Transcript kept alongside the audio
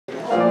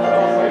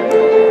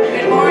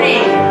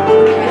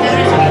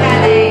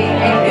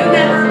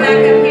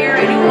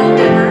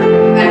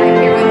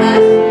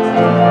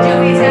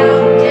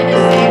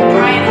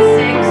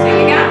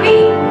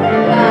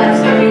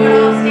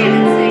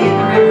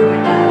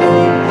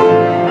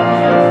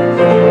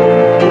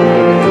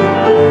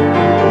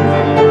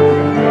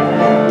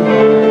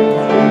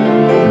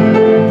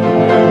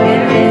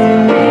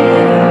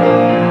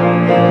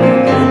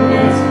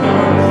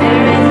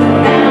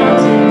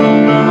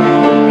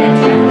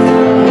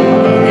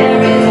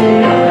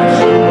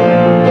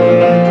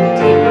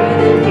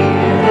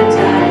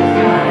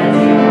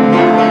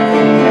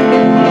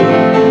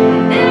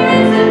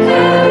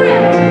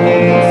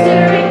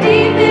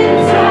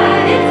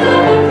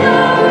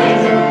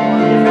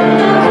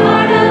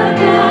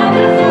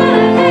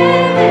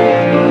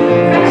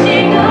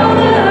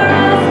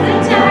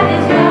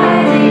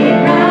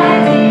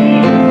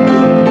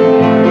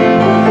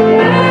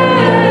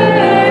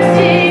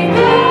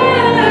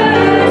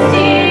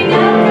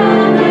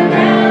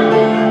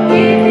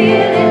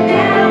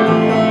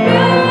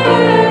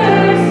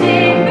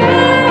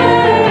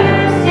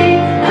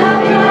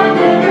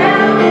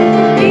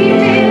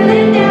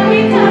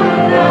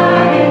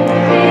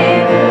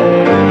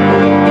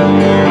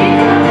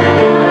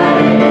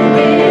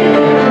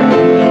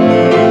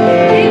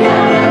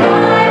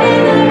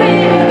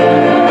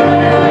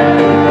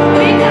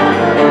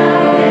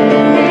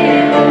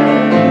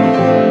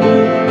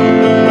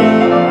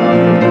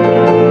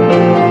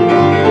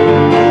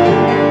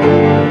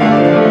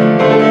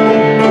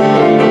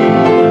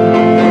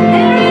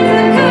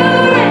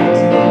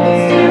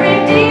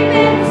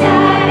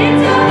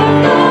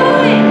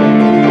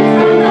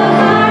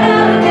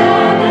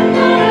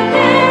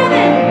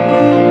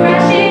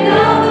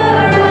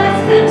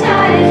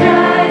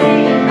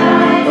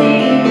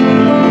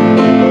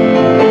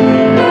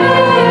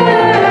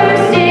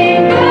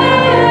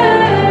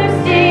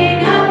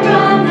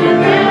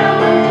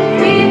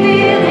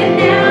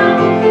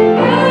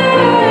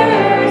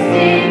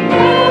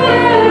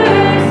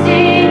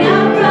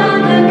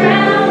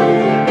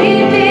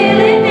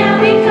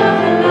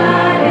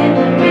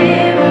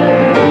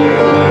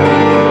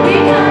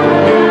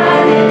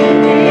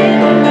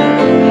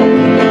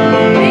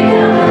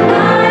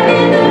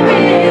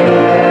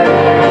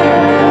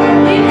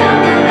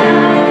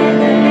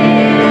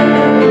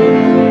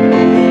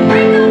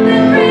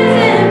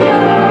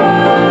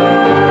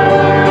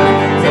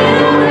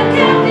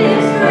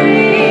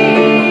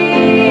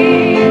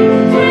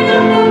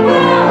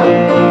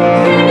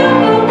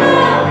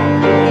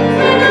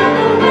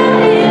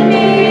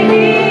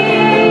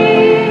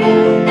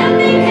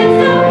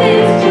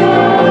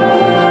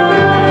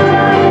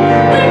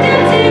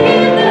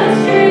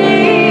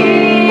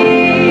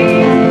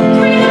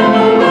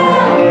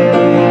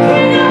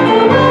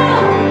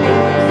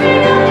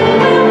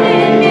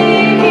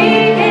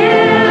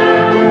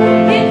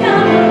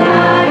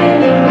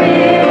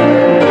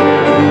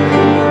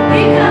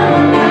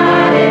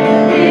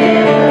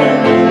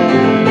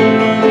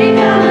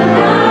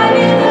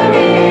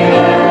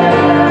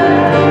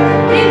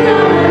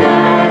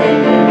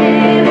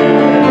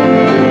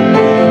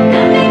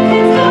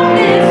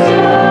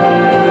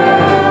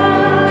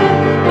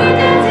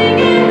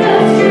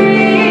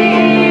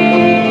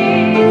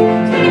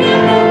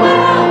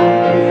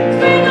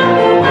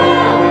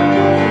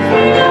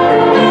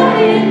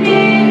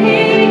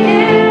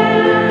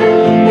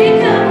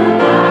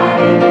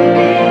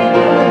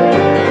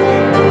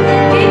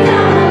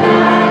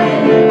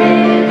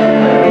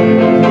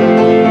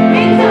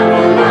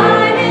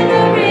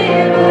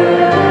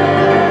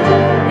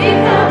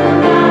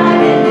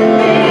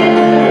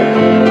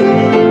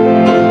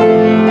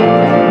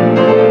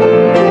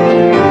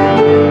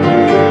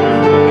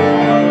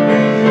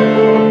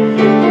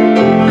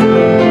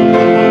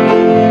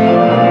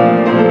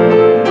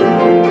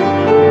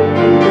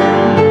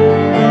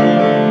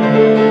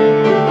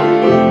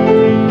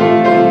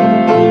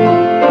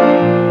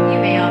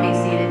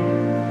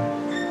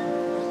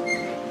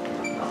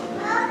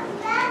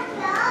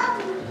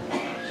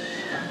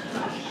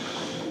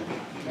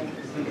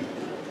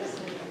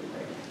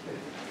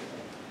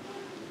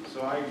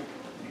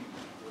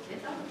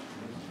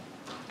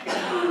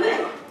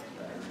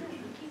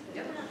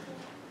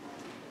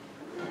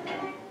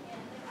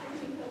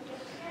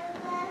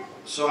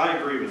So I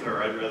agree with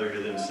her. I'd rather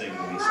hear them sing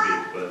than me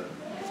speak,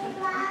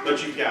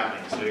 but you've got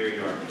me, so here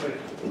you are.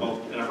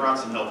 Oh, and I brought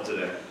some help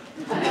today.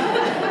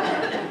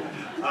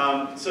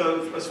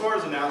 So as far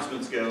as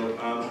announcements go,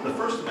 the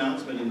first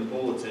announcement in the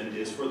bulletin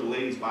is for the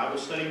ladies' Bible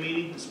study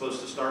meeting. It's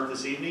supposed to start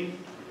this evening.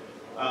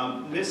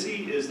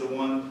 Missy is the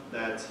one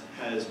that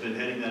has been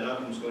heading that up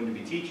and is going to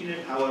be teaching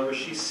it. However,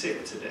 she's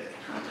sick today.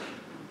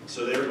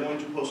 So they're going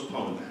to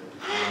postpone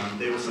that.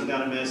 They will send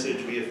out a message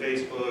via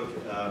Facebook.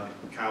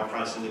 Kyle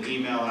probably send an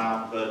email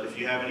out. But if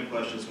you have any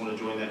questions, want to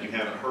join that, you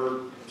haven't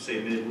heard,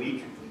 say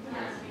midweek,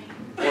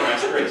 or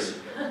ask Grace.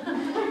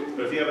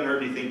 But if you haven't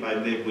heard anything by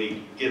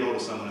midweek, get hold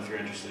of someone if you're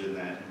interested in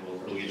that,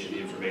 and we'll get you the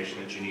information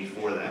that you need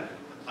for that.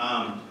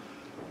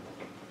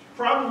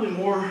 Probably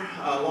more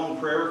long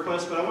prayer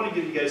requests, but I want to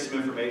give you guys some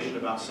information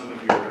about some of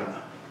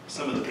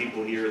the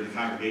people here in the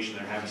congregation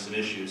that are having some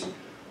issues.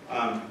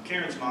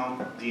 Karen's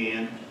mom,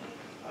 Deanne,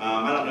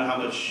 I don't know how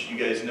much you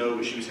guys know,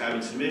 but she was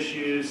having some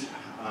issues,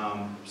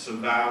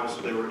 some bowels.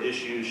 There were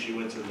issues. She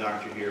went to the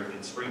doctor here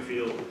in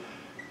Springfield,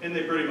 and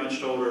they pretty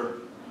much told her,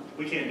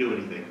 we can't do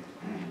anything.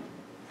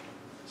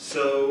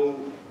 So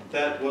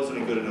that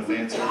wasn't a good enough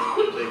answer.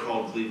 They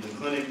called Cleveland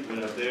Clinic,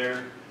 went up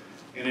there,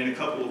 and in a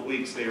couple of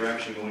weeks they are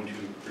actually going to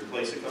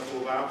replace a couple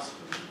of valves.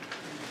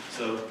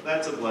 So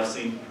that's a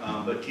blessing,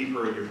 but keep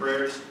her in your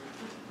prayers.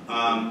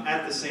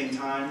 At the same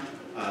time,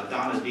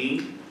 Donna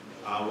Dean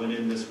went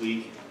in this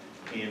week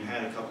and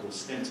had a couple of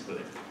stents put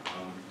in.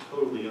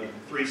 Totally,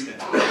 3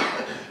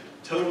 stents.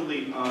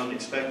 Totally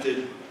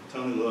unexpected,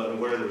 totally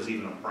unaware there was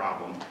even a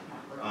problem.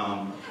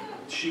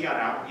 She got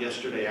out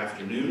yesterday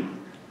afternoon,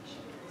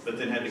 but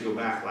then had to go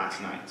back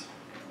last night.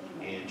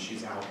 And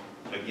she's out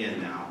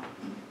again now,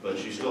 but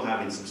she's still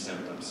having some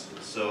symptoms.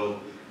 So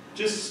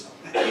just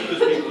keep those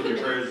people in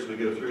your prayers as we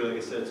go through. Like I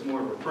said, it's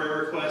more of a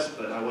prayer request,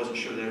 but I wasn't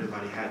sure that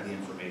everybody had the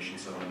information,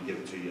 so I'm going to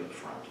give it to you up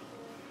front.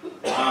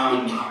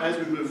 As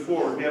we move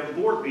forward, we have a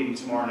board meeting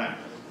tomorrow night.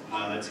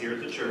 That's here at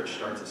the church,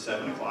 starts at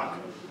 7 o'clock.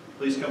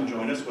 Please come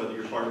join us, whether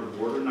you're part of the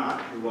board or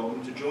not. You're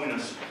welcome to join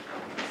us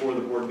for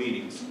the board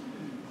meetings.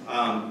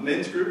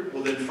 Men's group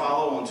will then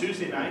follow on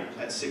Tuesday night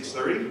at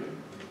 6:30.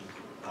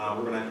 We're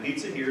going to have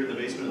pizza here in the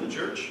basement of the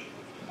church.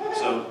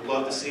 So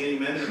love to see any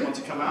men that want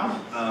to come out.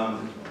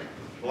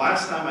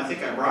 Last time I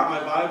think I brought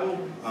my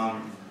Bible.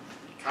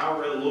 Kyle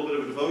read a little bit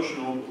of a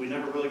devotional, but we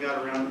never really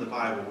got around to the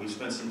Bible. We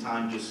spent some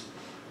time just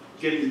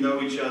getting to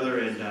know each other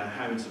and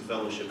having some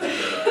fellowship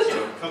together.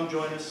 So come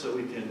join us so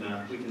we can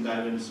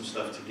dive into some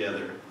stuff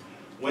together.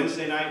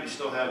 Wednesday night we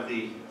still have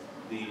the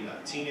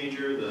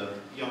teenager, the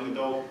young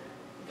adult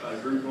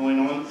group going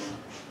on.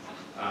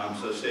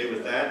 So stay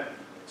with that.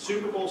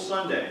 Super Bowl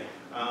Sunday.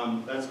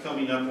 That's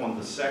coming up on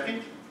the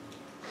 2nd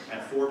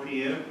at 4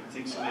 p.m. I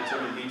think somebody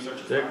told me the game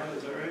starts at 5.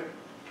 Is that right?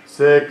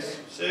 6.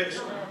 6.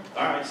 All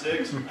right,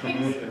 6.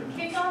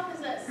 Kickoff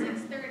is at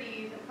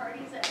 6:30. The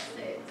party's at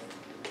 6.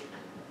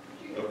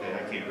 Okay,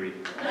 I can't read.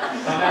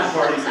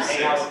 Party's at 6.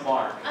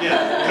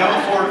 Yeah, come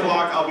at 4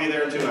 o'clock. I'll be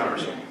there in 2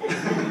 hours.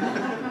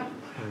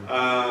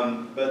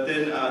 But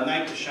then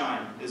Night to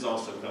Shine is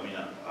also coming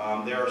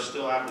up. There are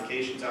still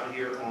applications out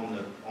here on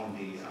the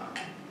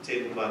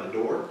table by the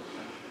door.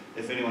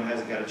 If anyone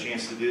hasn't got a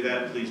chance to do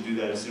that, please do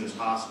that as soon as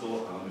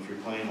possible. If you're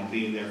planning on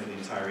being there for the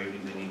entire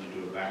evening, they need to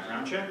do a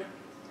background check.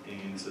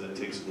 And so that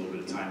takes a little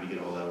bit of time to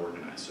get all that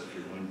organized. So if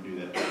you're going to do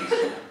that,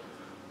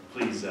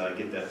 please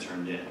get that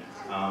turned in.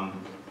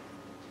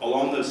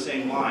 Along those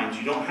same lines,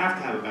 you don't have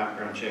to have a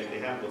background check. They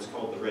have what's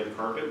called the red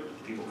carpet.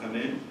 People come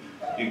in.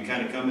 You can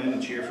kind of come in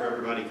and cheer for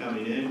everybody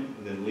coming in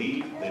and then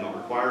leave. They don't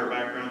require a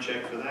background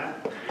check for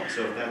that.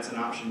 So if that's an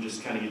option,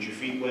 just kind of get your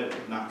feet wet,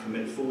 not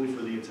commit fully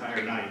for the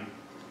entire night.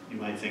 You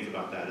might think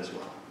about that as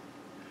well.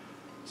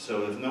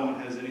 So if no one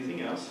has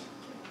anything else,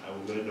 I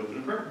will go ahead and open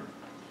a prayer.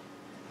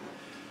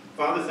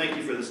 Father, thank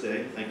you for this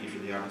day. Thank you for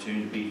the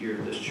opportunity to be here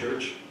at this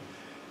church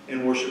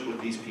and worship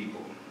with these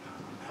people.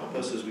 Help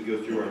us as we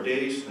go through our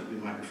days, that we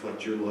might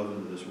reflect your love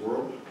into this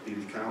world. Be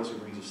with Kyle who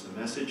brings us the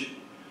message,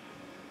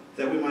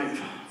 that we might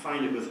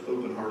find it with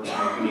open hearts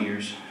and open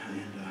ears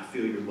and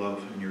feel your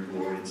love and your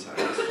glory inside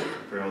us. I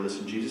pray all this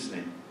in Jesus'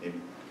 name.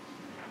 Amen.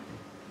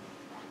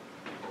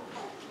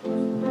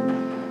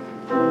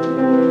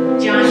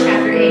 John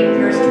chapter 8,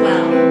 verse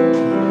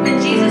 12. When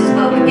Jesus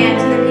spoke again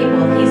to the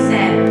people, he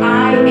said,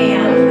 I am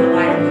the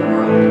light of the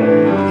world.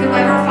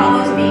 Whoever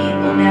follows me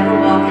will never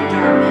walk in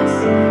darkness,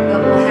 but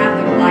will have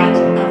the light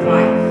of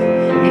life.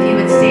 If you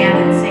would stand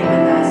and sing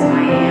with us,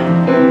 I am.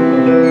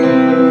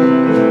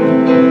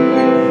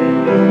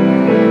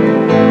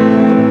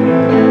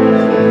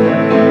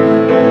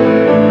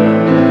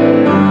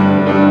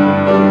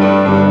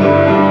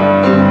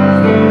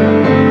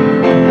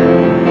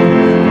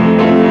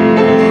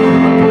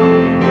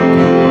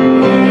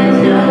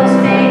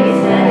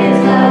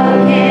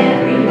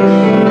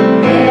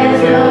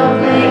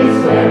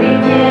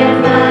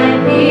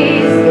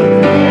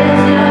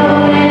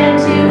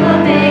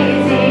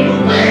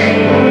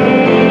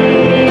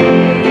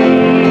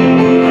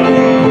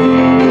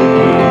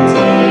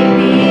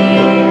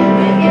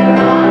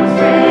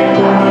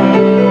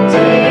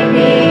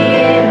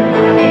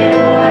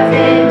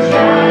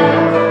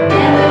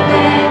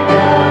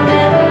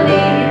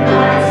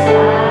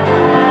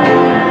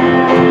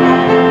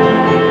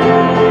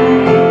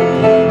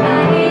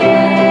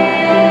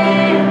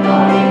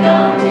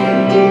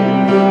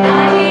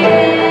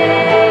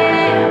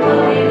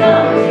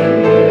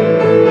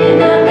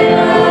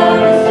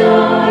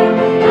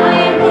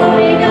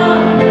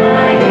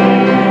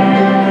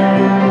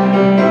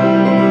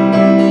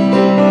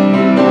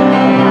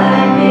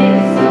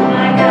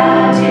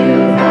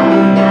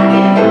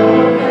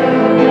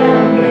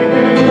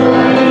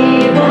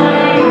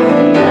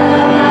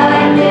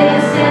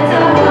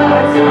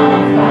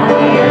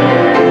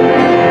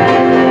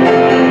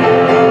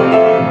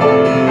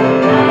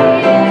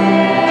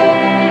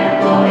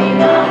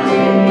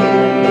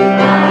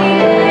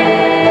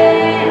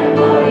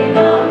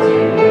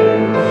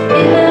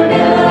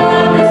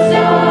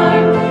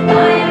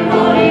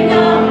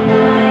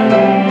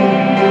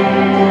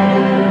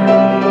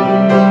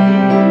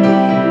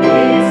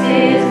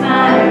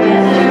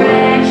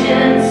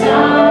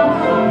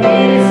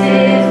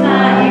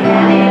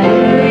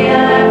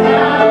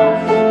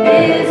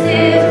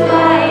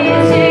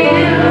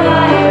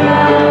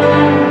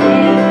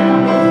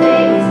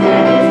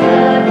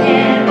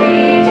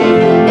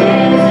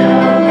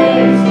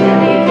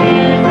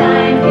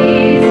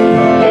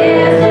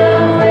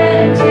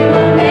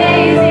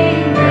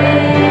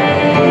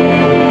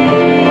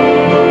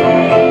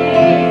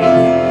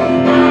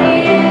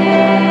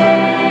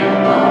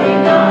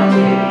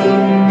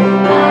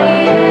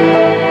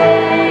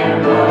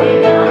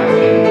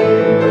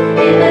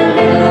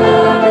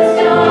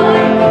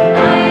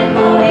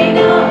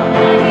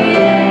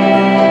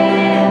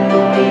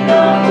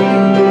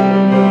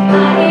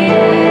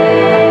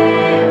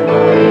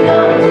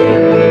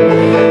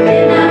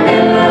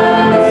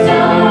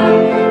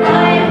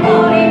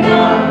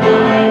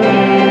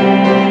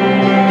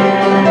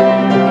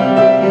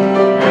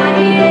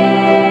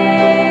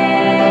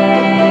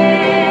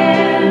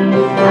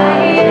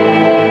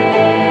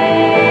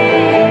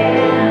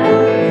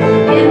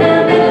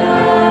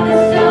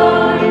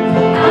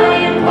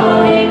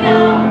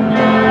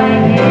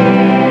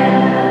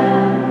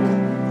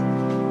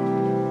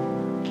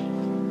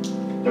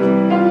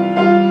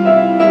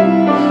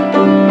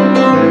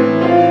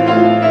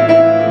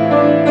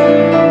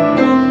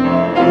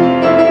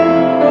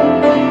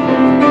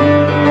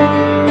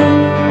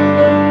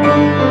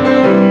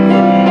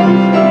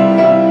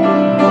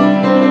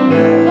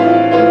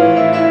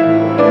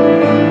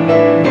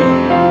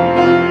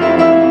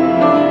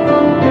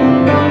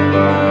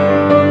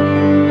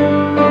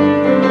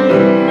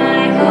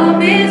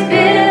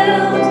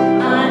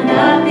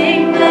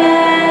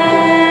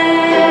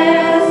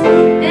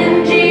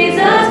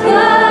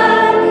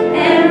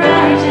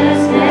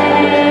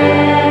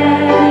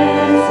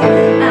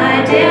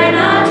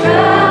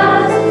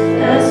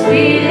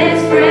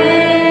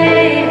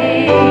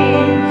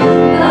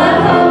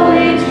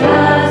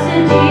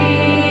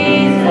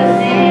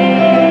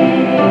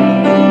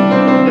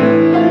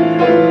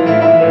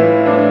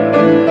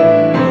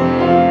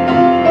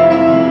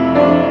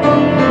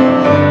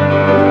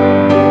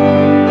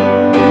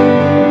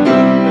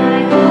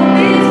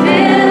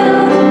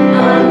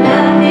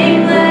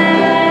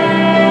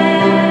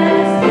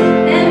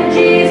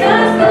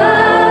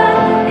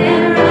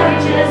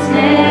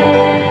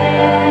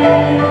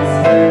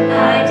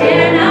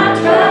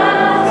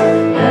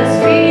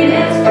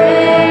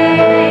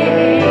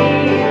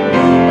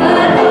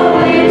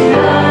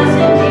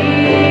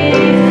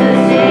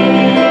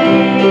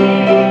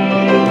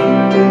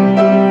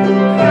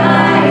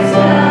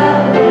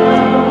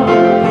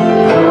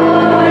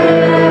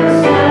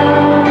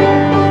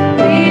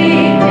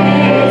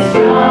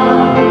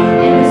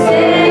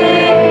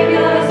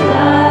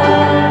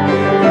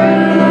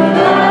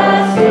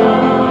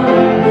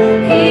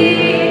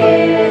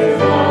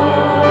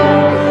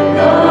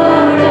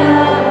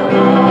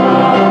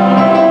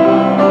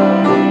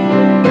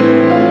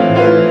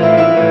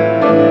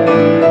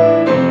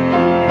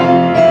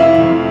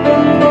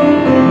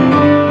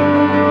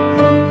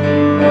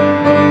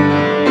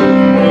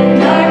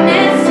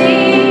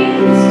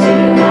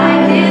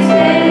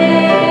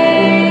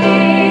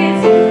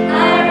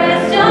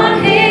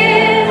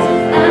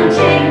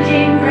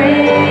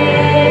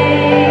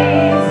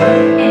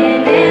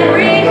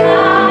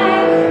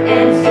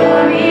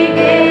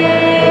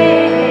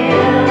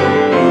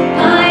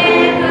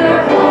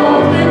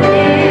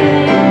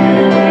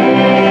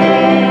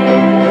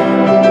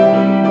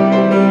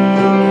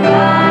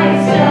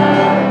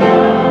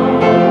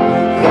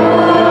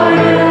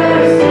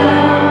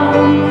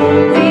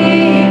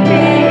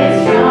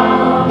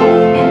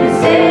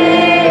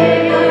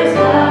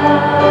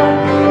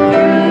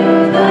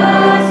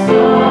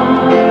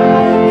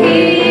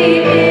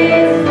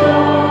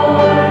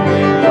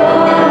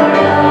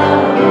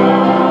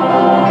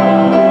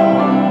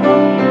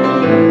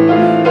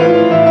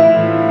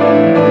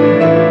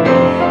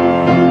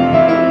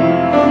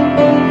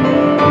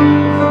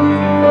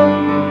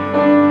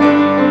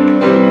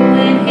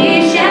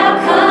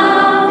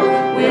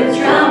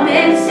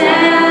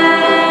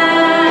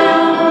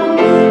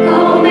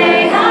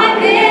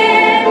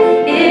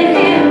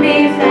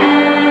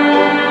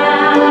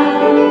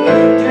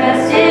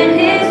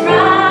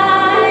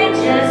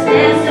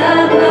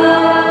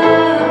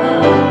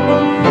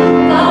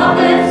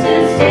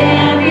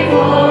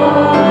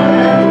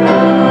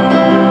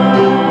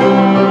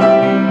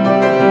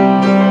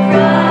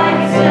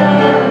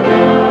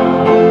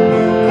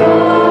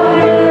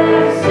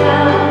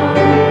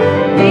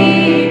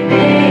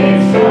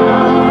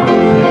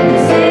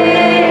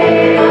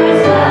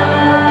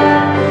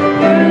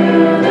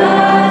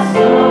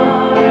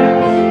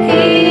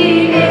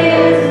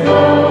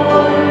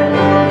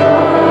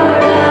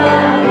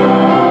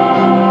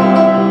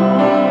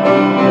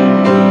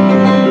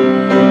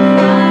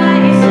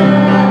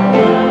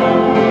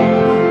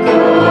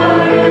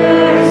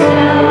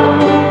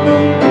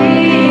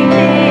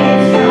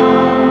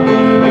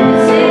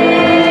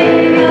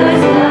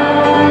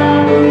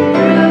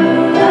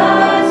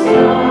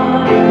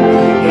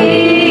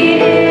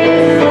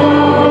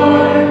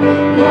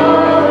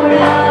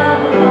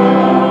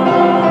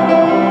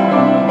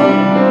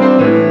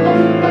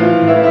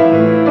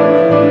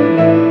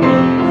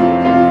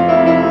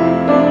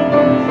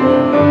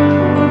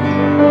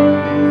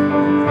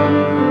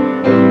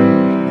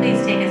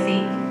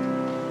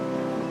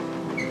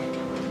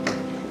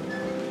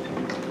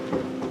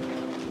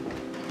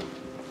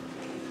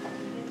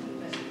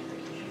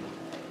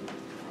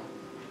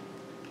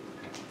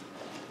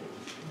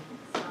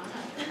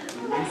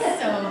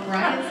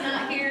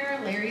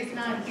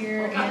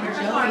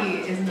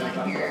 is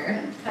not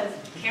here. Because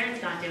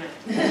Karen's not doing it.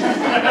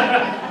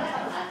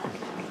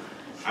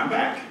 I'm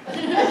back.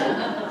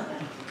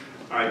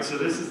 All right, so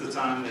this is the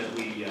time that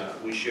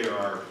we share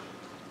our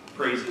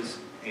praises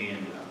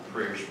and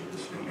prayers for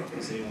this week.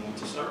 Does anyone want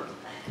to start?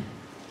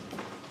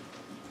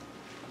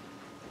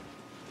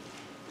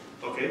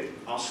 Okay,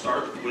 I'll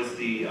start with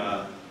the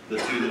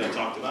two that I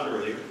talked about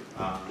earlier.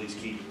 Please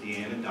keep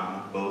Deanne and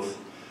Donna both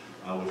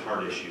with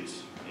heart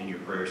issues in your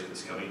prayers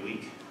this coming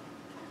week.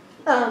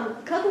 A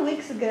couple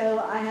weeks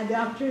ago, I had the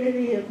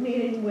opportunity of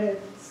meeting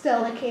with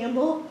Stella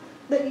Campbell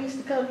that used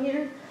to come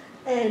here,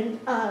 and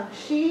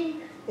she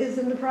is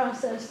in the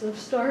process of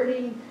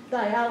starting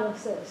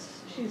dialysis.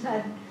 She's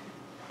had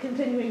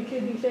continuing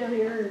kidney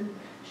failure, and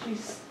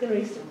she's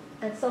going to be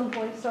at some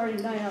point starting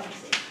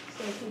dialysis.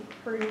 So keep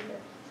her in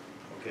there.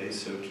 Okay,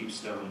 so keep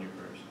Stella in your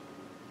prayers.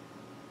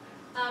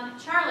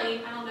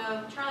 Charlie, I don't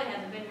know, Charlie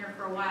hasn't been here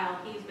for a while.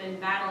 He's been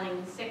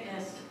battling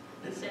sickness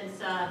since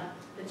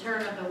the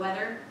turn of the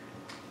weather.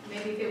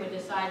 Maybe if it would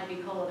decide to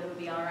be cold, it would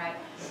be all right.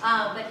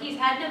 But he's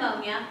had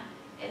pneumonia,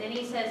 and then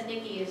he says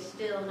Nikki is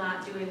still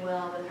not doing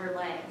well with her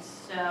legs.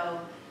 So,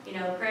 you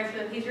know, prayers for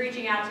him. He's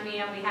reaching out to me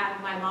on behalf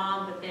of my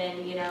mom, but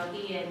then, you know,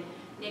 he and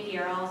Nikki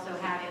are also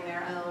having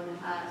their own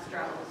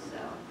struggles. So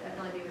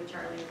definitely be with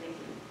Charlie and Nikki.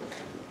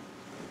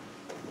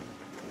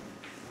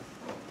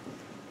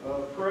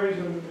 Praise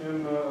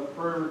and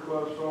prayer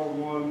requests all in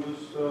one.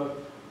 Just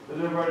as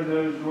everybody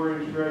knows,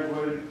 Dorian's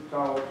graduated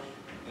college.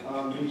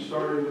 He's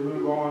starting to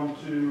move on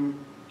to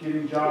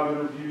getting job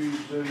interviews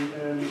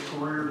and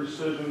career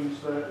decisions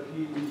that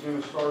he's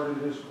going to start in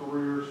his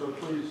career. So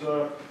please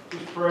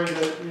just pray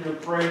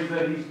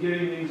that he's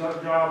getting these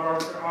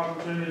job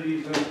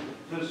opportunities, and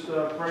just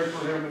pray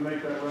for him to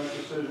make that right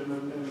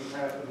decision in the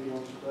path that he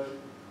wants to take.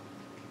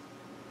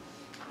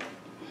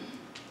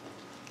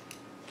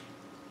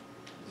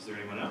 Is there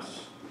anyone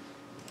else?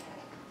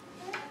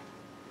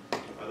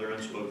 Are there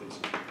unspokens?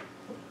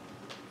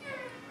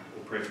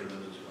 We'll pray for those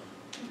as well.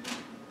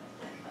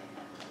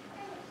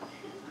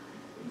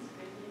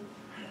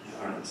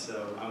 All right,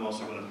 so I'm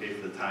also going to pay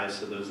for the tithes,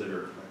 so those that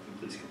are collecting,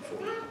 please come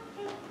forward.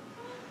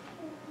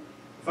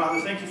 Father,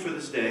 thank you for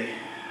this day.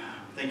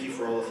 Thank you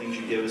for all the things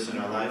you give us in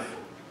our life.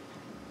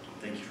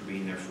 Thank you for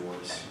being there for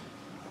us.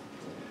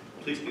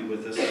 Please be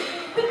with us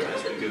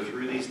as we go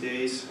through these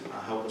days.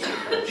 Help us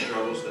with all the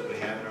struggles that we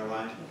have in our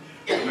life.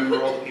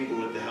 Remember all the people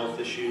with the health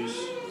issues,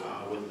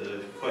 with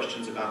the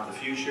questions about the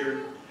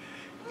future,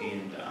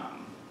 and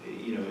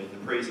you know, the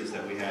praises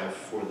that we have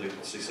for the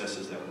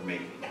successes that we're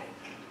making.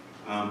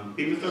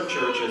 Be with our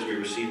church as we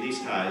receive these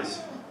tithes,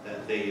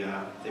 that they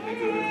may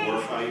go to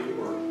glorify your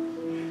work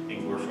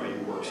and glorify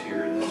your works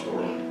here in this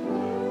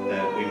world,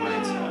 that we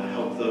might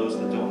help those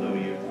that don't know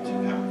you to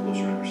have a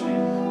closer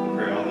understanding. We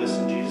pray all this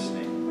in Jesus' name.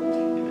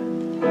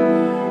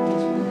 Amen.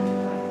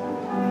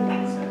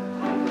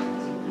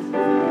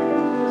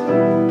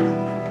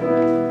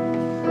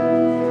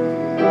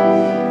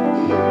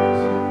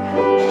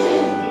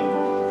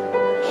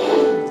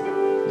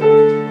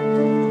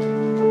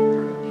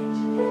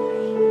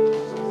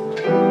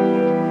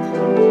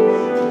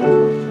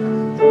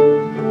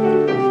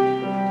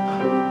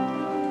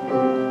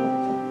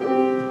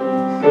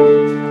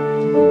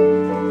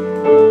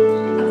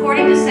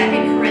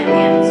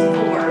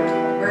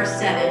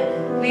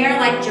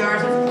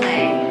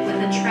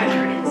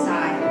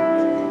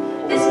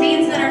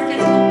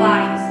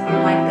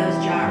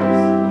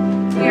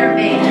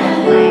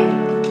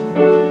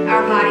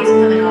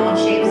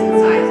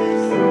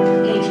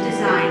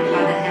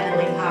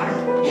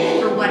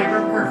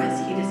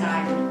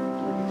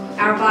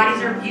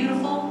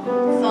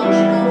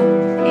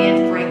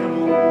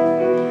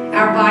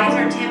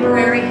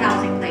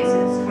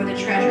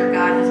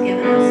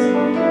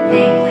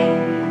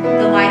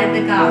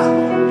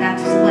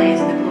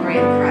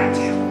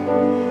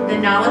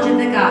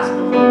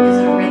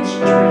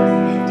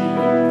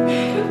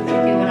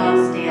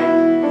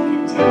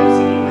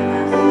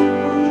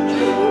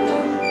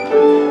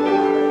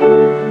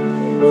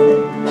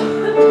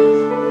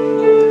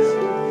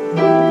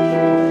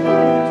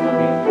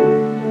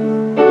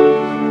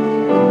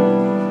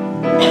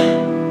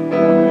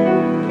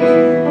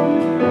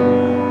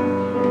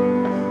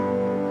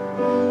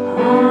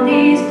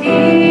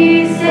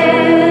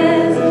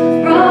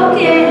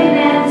 Broken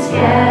and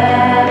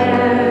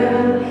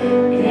scattered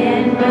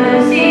in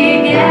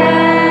mercy.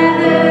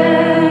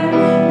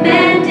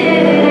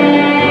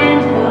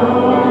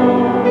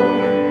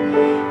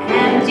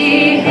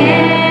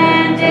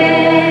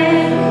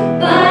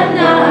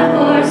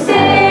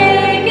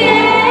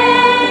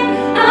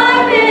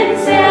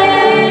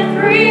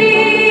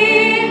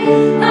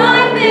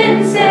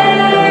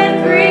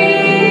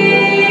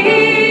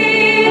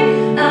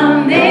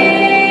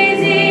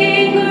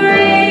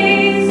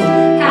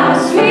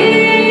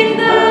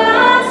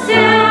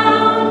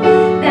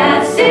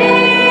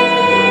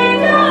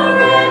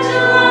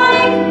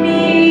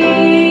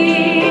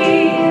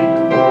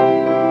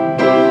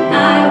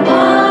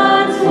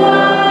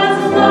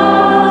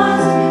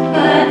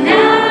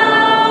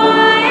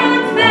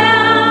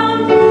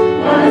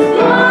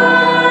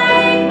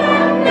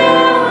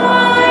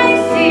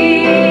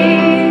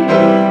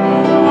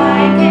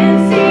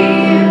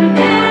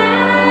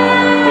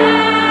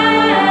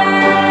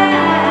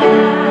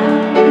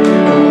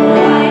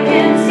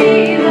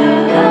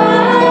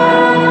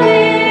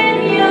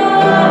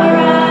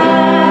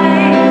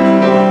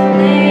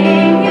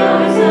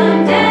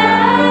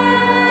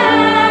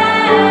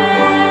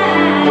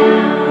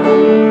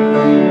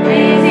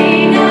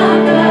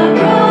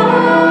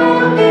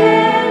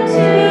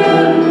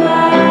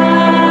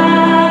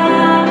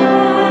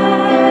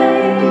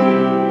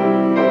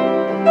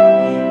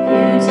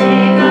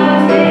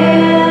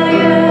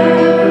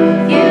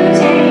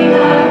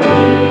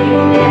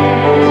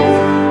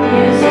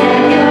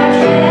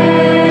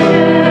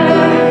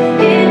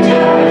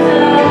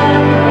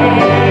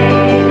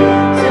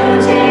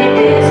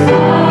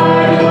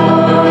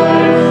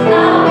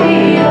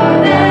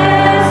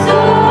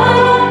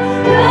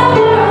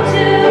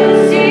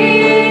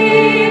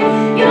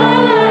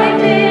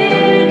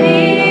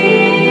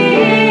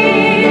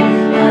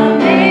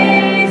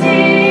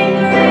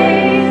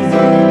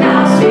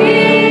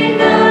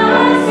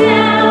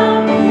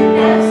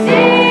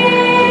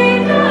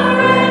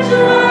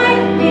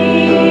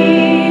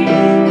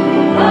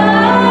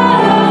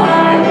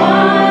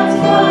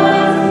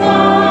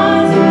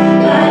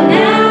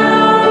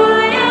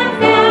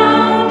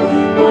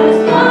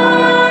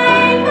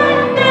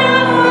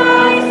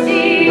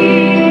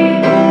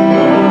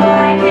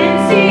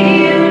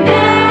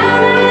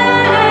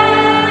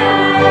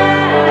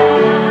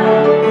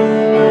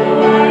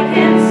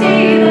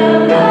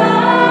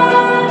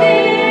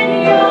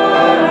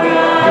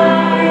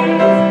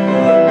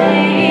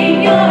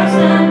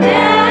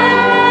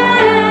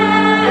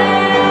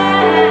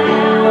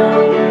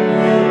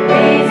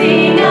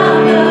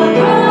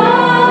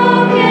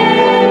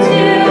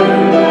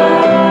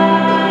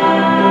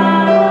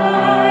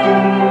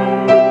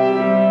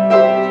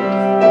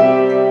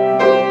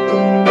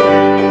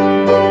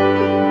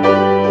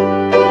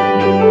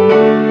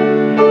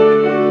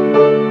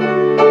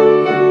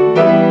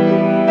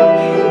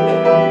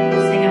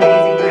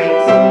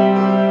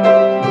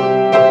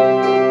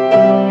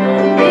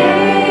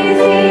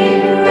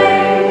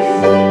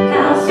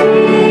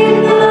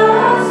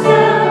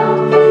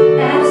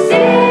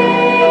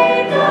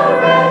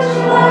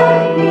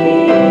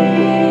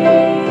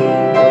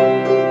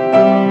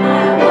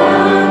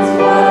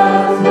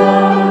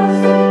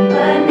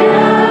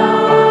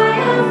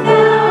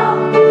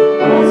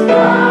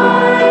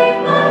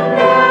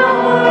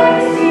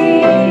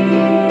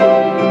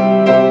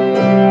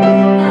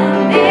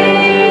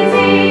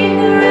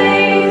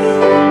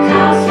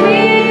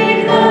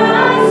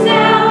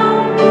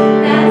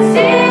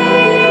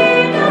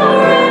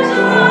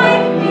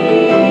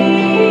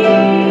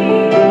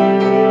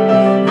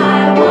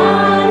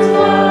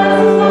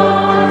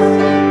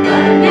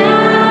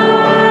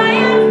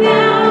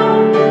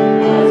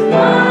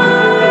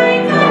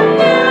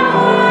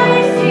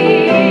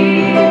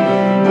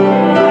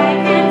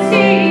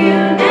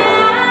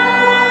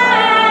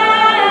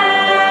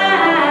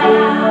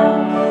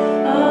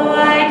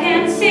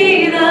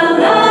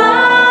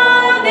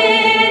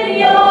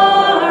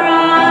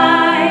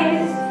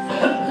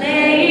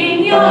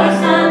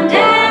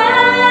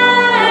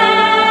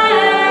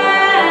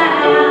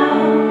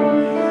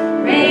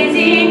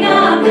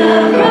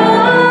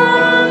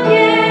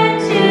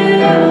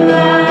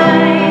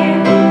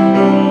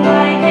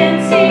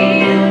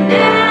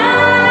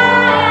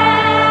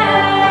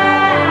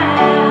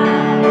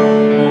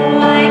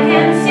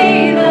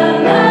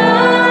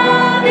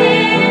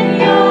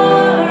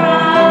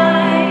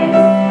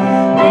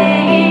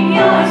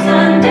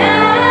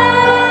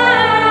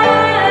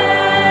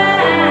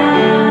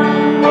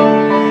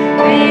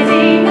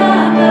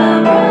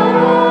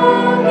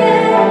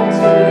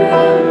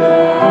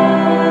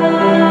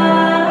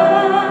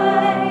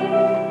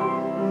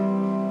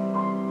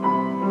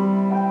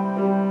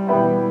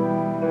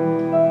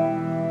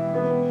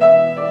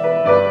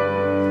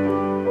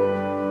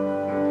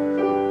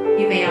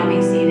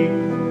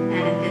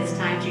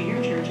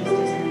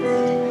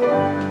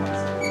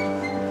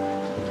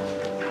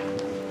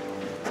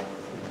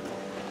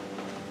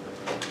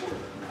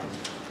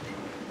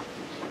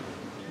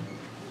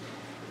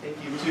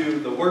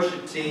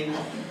 team.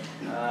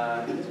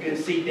 It's good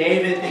to see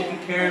David. Thank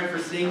you, Karen, for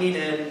singing,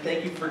 and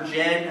thank you for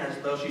Jen. As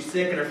though she's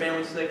sick and her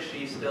family's sick,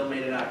 she still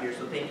made it out here.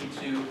 So thank you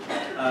to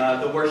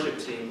the worship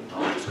team.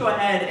 I'll just go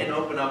ahead and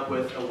open up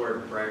with a word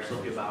of prayer. So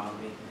if you bow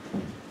with me.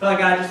 Father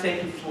God, just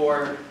thank you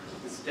for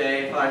this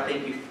day. Father, I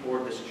thank you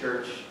for this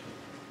church.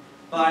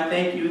 Father, I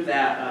thank you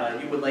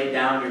that you would lay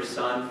down your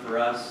Son for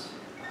us,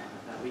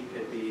 that we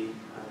could be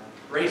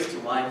raised to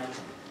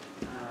life.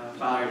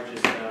 Father,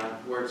 just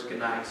words could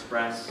not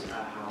express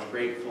how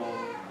grateful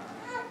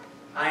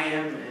I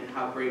am and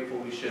how grateful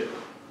we should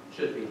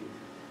be.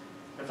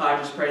 And Father, I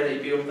just pray that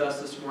you be with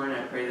us this morning.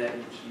 I pray that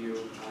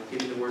you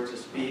give me the words to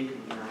speak.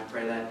 And I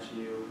pray that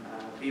you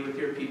be with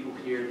your people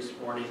here this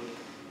morning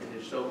and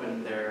just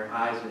open their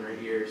eyes and their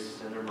ears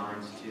and their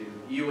minds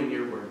to you and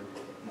your word.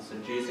 And so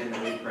in Jesus' name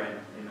that we pray.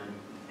 Amen.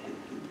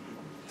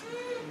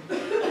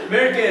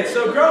 Very good.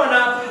 So growing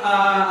up,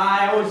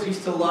 I always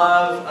used to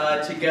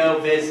love to go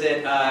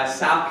visit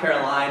South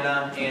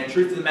Carolina, and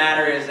truth of the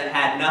matter is it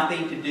had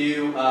nothing to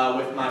do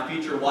with my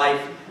future wife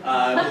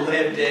who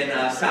lived in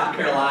South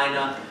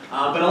Carolina.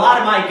 But a lot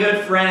of my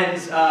good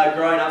friends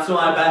growing up, some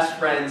of my best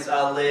friends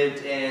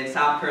lived in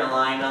South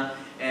Carolina,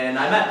 and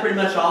I met pretty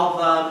much all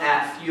of them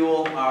at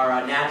Fuel,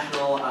 our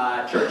national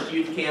church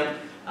youth camp,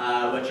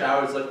 which I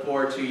always look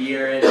forward to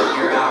year in and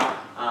year out.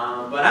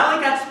 But I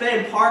only got to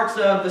spend parts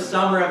of the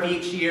summer of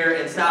each year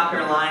in South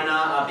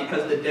Carolina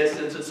because of the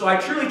distance. And so I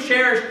truly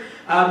cherish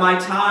my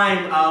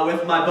time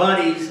with my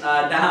buddies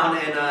down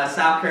in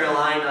South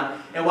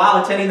Carolina. And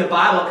while attending the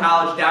Bible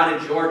college down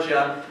in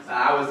Georgia,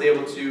 I was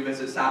able to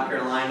visit South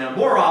Carolina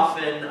more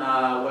often,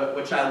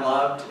 which I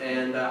loved.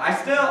 And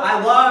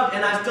I loved,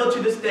 and I still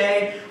to this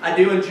day, I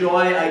do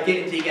enjoy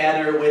getting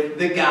together with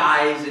the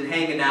guys and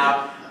hanging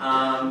out.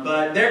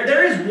 But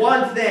there is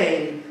one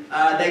thing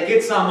that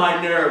gets on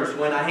my nerves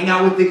when I hang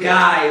out with the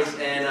guys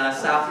in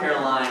South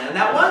Carolina. And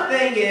that one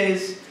thing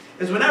is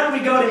whenever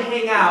we go to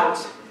hang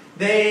out,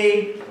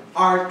 they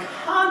are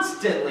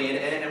constantly,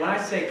 and when I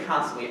say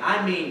constantly,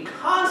 I mean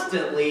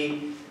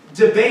constantly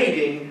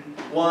debating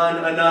one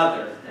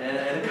another.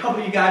 And a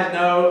couple of you guys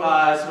know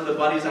some of the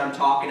buddies I'm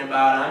talking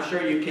about. I'm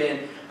sure you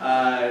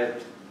can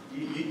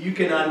you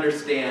can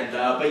understand.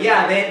 But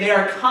yeah, they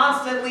are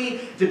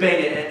constantly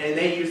debating, and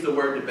they use the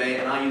word debate,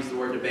 and I use the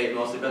word debate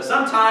mostly. But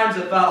sometimes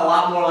it felt a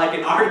lot more like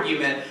an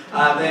argument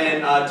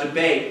than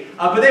debate.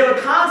 But they would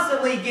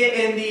constantly get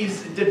in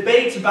these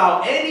debates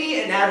about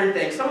any and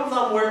everything. Some of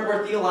them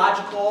were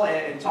theological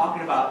and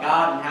talking about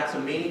God and had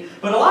some meaning.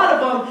 But a lot of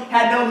them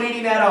had no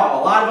meaning at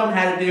all. A lot of them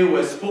had to do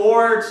with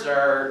sports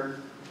or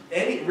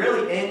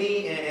really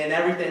any and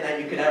everything that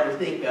you could ever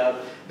think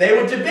of, they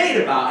would debate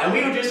about. And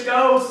we would just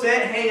go,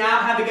 sit, hang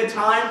out, have a good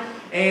time,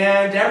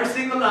 and every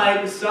single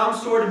night some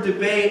sort of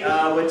debate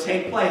would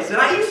take place. And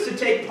I used to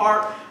take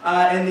part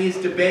in these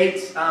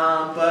debates,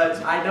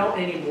 but I don't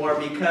anymore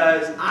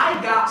because I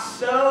got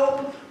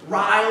so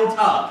riled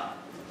up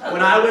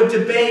when I would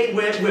debate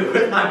with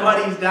my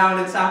buddies down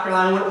in South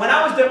Carolina. When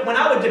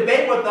I would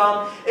debate with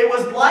them, it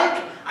was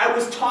like I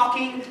was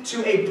talking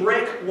to a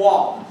brick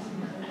wall.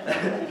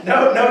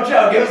 No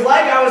joke. It was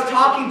like I was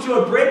talking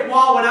to a brick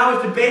wall when I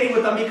was debating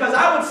with them, because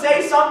I would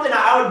say something,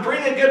 I would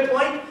bring a good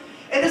point,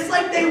 and it's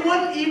like they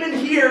wouldn't even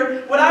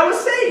hear what I was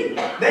saying.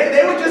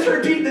 They would just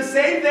repeat the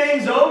same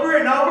things over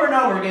and over and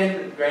over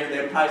again. Granted,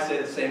 they would probably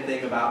say the same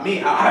thing about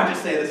me. I would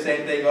just say the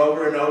same thing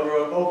over and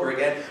over and over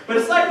again. But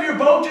it's like we were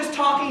both just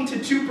talking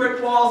to two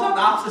brick walls on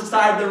the opposite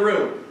side of the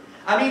room.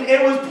 I mean,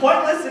 it was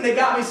pointless, and it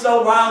got me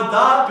so wound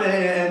up,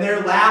 and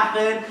they're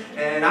laughing,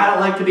 and I don't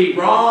like to be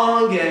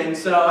wrong, and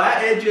so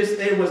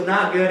it was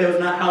not good. It was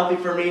not healthy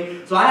for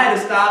me. So I had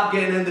to stop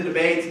getting into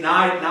debates. Now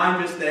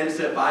I'm just the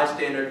innocent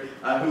bystander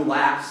who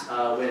laughs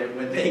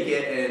when they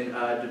get in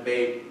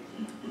debate.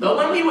 But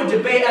when we would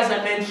debate, as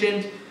I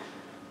mentioned,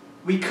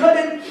 we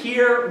couldn't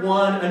hear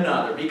one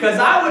another, because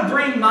I would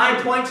bring my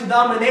point to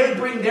them, and they would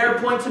bring their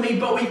point to me,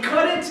 but we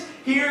couldn't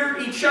hear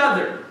each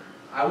other.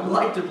 I would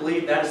like to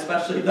believe that,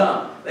 especially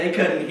them. They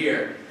couldn't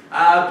hear.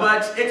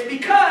 But it's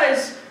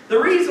because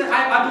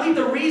I believe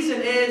the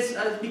reason is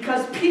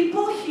because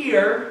people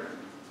hear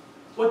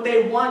what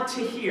they want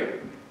to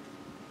hear.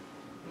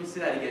 Let me say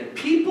that again.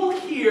 People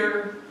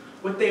hear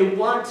what they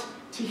want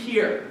to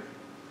hear.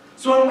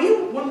 So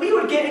when we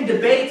would get in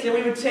debates and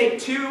we would take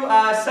two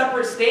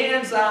separate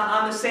stands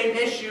on the same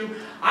issue,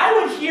 I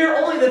would hear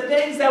only the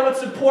things that would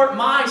support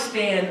my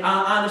stand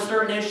on a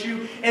certain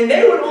issue, and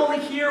they would only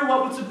hear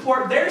what would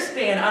support their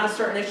stand on a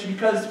certain issue,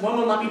 because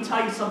women, let me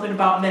tell you something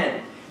about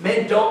men.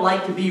 Men don't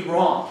like to be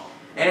wrong.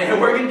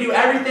 And we're going to do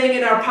everything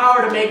in our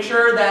power to make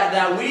sure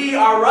that we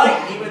are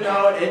right, even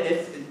though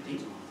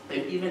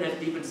even if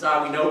deep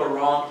inside we know we're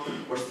wrong,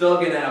 we're still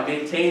going to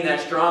maintain that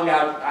strong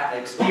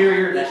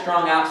exterior, that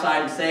strong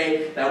outside, and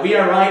say that we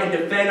are right and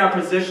defend our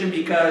position,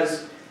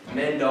 because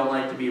men don't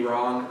like to be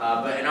wrong.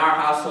 But in our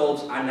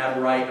households, I'm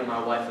never right, and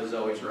my wife is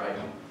always right.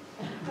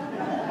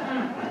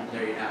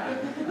 There you have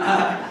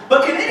it.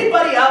 But can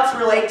anybody else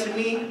else relate to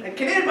me?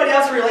 Can anybody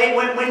else relate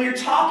when you're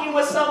talking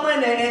with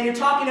someone and you're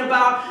talking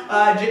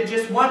about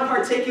just one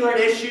particular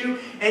issue,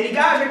 and you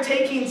guys are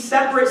taking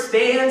separate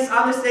stands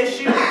on this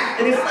issue,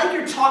 and it's like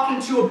you're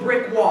talking to a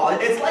brick wall.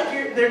 It's like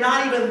they're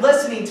not even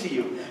listening to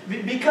you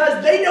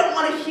because they don't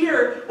want to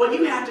hear what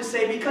you have to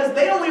say, because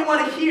they only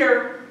want to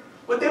hear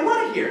what they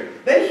want to hear.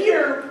 They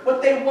hear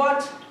what they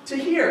want to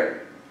hear.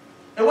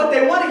 And what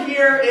they want to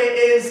hear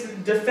is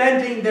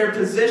defending their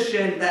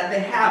position that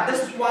they have.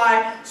 This is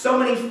why so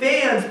many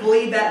fans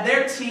believe that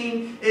their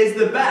team is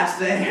the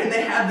best. And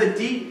they have the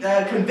deep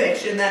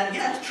conviction that,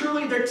 yes,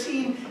 truly their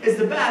team is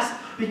the best,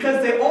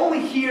 because they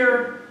only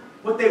hear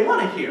what they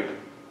want to hear.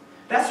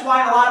 That's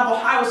why a lot of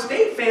Ohio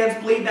State fans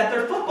believe that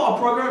their football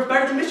program is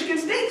better than Michigan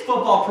State's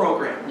football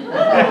program.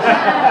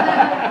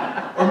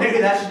 Or maybe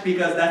that's just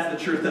because that's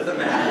the truth of the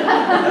matter.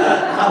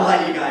 I'll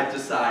let you guys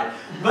decide.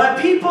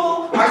 But people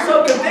are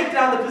so convicted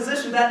on the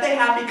position that they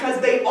have because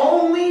they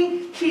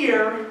only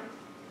hear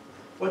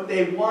what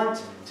they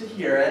want to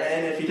hear.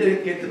 And if you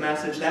didn't get the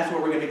message, that's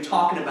what we're going to be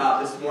talking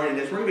about this morning.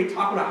 We're going to be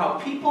talking about how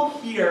people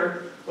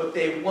hear what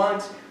they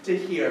want to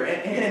hear.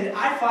 And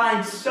I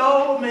find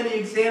so many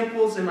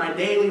examples in my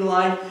daily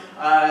life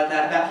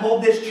that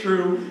hold this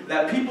true,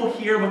 that people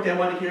hear what they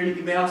want to hear.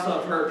 You may also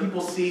have heard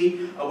people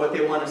see what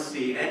they want to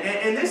see.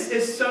 And this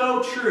is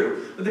so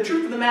true. But the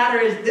truth of the matter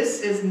is,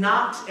 this is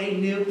not a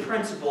new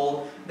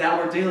principle that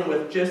we're dealing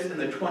with just in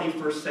the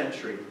 21st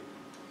century.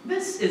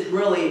 This is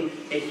really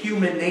a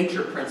human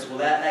nature principle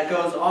that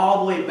goes all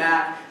the way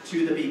back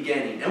to the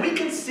beginning. And we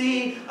can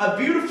see a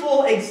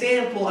beautiful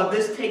example of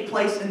this take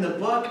place in the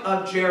book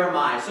of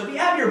Jeremiah. So if you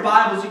have your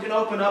Bibles, you can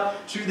open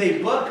up to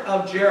the book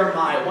of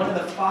Jeremiah, one of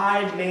the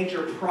 5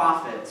 major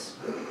prophets.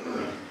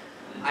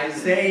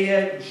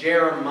 Isaiah,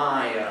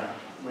 Jeremiah,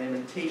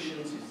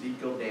 Lamentations,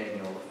 Ezekiel,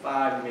 Daniel, the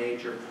 5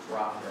 major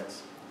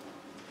prophets.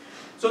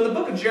 So in the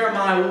book of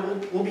Jeremiah,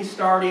 we'll be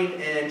starting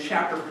in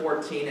chapter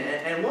 14,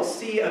 and we'll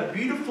see a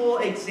beautiful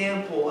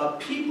example of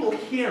people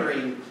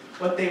hearing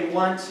what they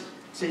want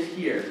to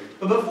hear.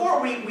 But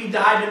before we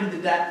dive into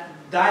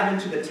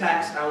the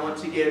text, I want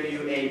to give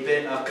you a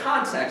bit of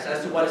context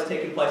as to what is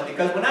taking place.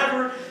 Because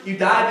whenever you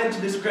dive into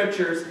the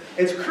scriptures,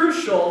 it's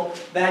crucial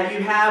that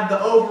you have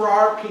the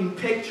overarching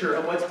picture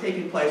of what's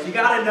taking place. You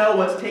got to know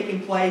what's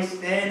taking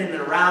place in and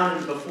around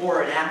and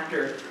before and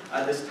after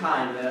this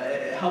time.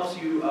 It helps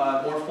you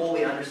more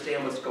fully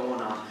understand what's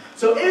going on.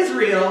 So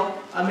Israel,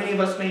 many of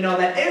us may know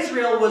that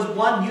Israel was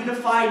one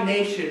unified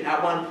nation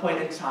at one point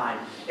in time.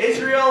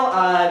 Israel,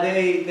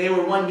 they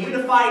were one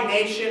unified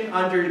nation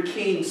under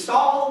King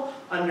Saul,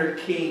 under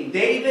King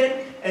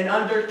David, and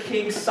under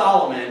King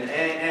Solomon.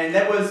 And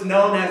that was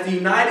known as the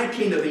United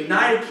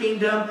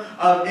Kingdom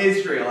of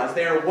Israel, as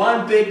they are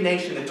one big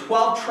nation. The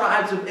 12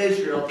 tribes of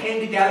Israel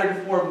came together to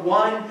form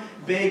one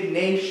big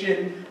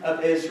nation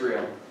of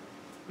Israel.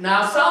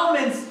 Now,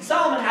 Solomon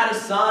had a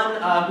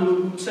son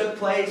who took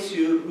place,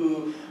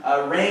 who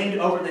reigned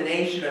over the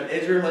nation of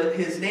Israel.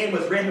 His name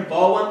was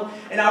Rehoboam.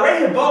 And now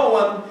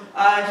Rehoboam,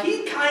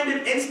 he kind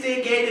of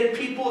instigated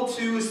people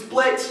to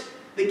split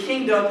the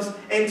kingdoms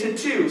into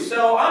 2.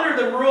 So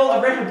under the rule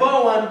of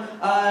Rehoboam,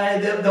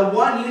 the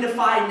one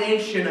unified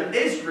nation of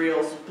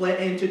Israel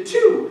split into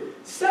 2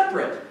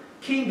 separate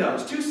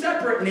kingdoms, 2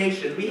 separate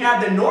nations. We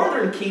had the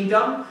northern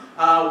kingdom,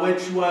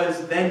 which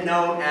was then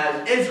known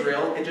as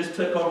Israel. It just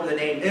took over the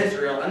name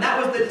Israel. And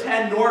that was the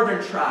 10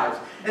 northern tribes.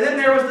 And then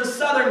there was the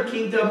southern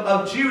kingdom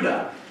of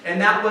Judah. And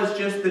that was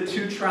just the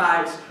 2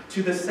 tribes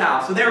to the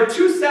south. So there were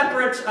 2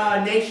 separate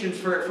nations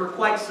for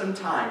quite some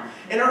time.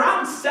 And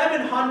around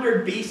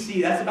 700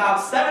 BC, that's about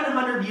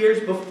 700 years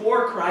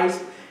before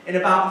Christ, and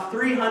about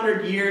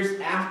 300 years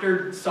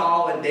after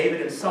Saul and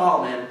David and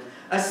Solomon,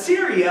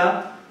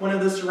 Assyria, one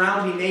of the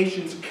surrounding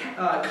nations,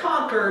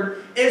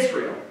 conquered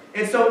Israel.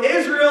 And so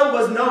Israel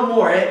was no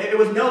more. It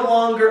was no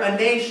longer a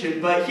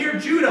nation. But here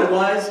Judah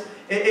was.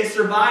 It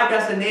survived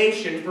as a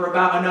nation for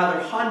about another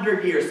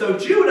 100 years. So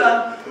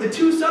Judah, the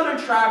 2 southern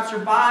tribes,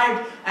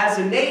 survived as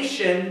a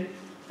nation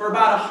for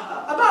about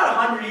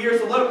 100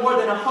 years, a little more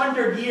than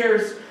 100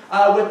 years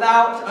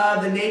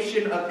without the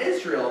nation of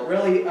Israel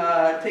really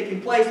taking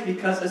place,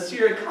 because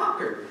Assyria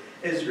conquered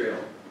Israel.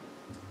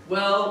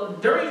 Well,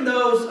 during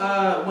those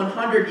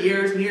 100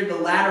 years, near the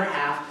latter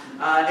half,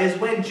 is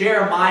when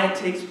Jeremiah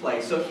takes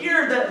place. So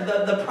here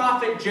the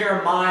prophet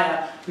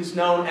Jeremiah, who's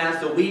known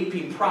as the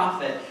weeping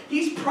prophet,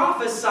 he's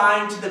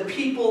prophesying to the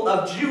people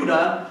of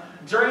Judah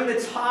during the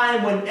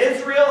time when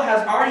Israel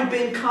has already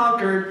been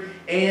conquered,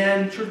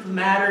 and truth of the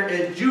matter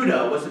is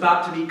Judah was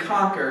about to be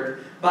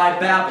conquered by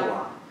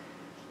Babylon.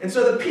 And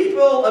so the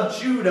people of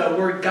Judah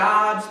were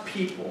God's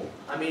people.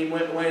 I mean,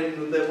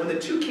 when the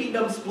 2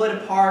 kingdoms split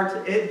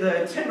apart,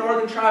 the 10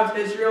 northern tribes of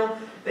Israel,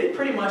 they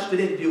pretty much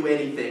didn't do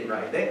anything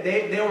right.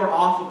 They were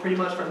awful pretty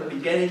much from the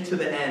beginning to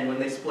the end when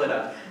they split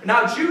up.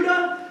 Now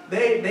Judah,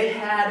 they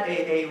had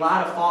a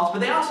lot of faults, but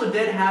they also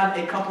did have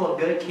a couple of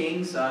good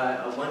kings.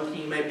 One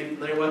king you may be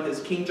familiar with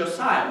is King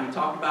Josiah, we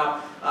talked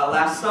about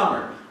last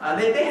summer.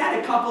 They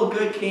had a couple of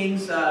good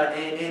kings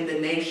in the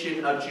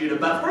nation of Judah,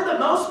 but for the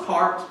most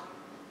part,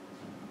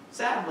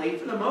 sadly,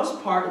 for the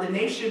most part, the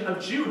nation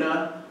of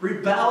Judah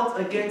rebelled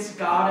against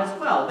God as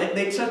well.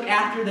 They took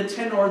after the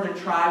 10 northern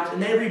tribes,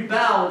 and they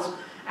rebelled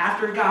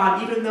after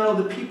God, even though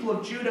the people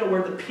of Judah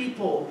were the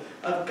people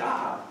of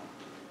God.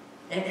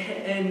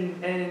 And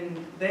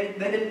they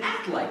didn't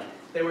act like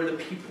they were the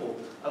people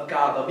of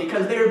God, though,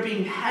 because they were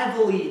being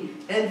heavily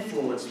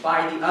influenced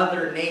by the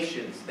other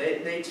nations.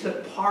 They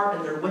took part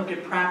in their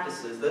wicked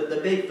practices. The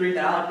big three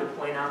that I like to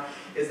point out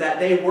is that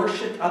they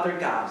worshiped other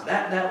gods.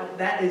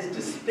 That is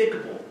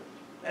despicable.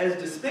 That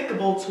is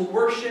despicable to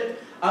worship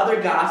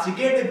other gods, to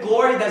give the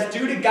glory that's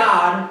due to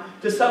God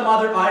to some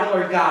other idol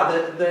or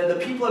god.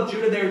 The people of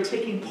Judah, they were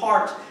taking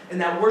part in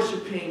that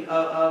worshiping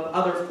of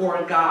other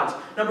foreign gods.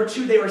 Number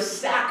two, they were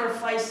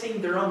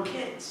sacrificing their own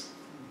kids.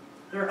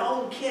 Their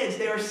own kids,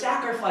 they were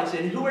sacrificing.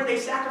 And who are they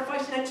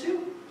sacrificing it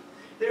to?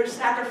 They were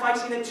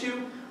sacrificing it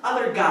to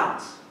other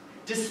gods.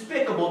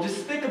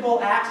 Despicable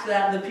acts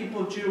that the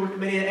people of Judah were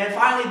committing. And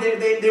finally,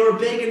 they were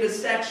big into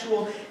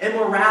sexual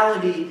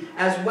immorality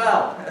as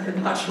well,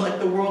 much like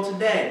the world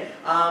today.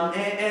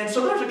 And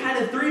so those are kind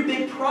of three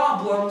big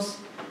problems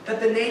that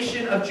the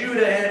nation of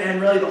Judah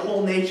and really the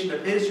whole nation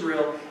of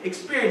Israel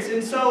experienced.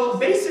 And so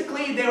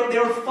basically, they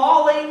were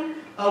falling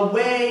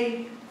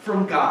away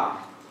from God.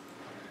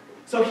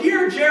 So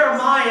here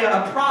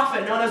Jeremiah, a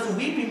prophet known as the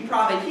weeping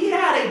prophet, he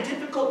had a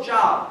difficult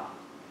job.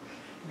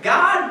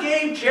 God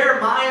gave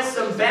Jeremiah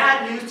some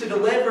bad news to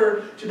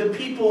deliver to the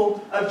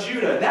people of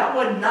Judah. That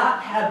would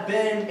not have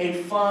been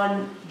a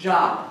fun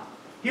job.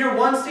 Here,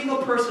 one single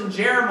person,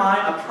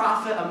 Jeremiah, a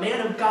prophet, a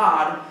man of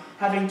God,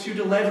 having to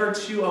deliver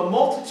to a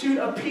multitude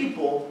of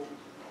people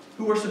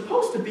who were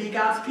supposed to be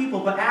God's people,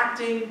 but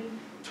acting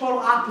total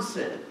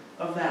opposite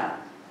of that.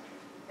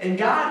 And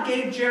God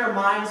gave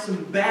Jeremiah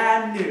some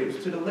bad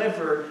news to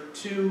deliver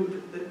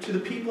to the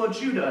people of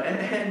Judah.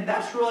 And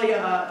that's really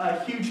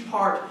a huge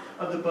part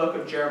of the book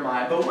of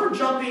Jeremiah. But we're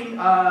jumping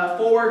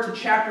forward to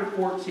chapter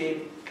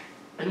 14.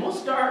 And we'll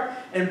start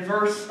in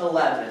verse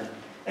 11.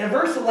 In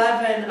verse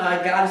 11,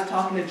 God is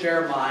talking to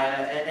Jeremiah.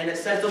 And it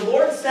says, "The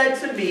Lord said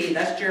to me,"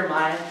 that's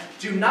Jeremiah,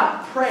 "do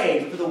not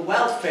pray for the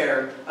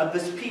welfare of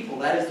this people,"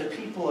 that is the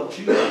people of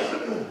Judah.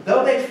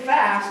 "Though they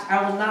fast,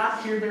 I will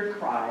not hear their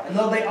cry. And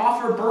though they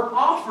offer burnt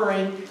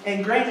offering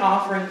and grain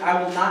offering,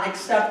 I will not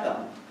accept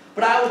them.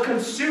 But I will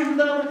consume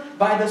them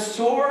by the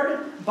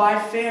sword, by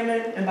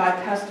famine, and by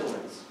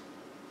pestilence."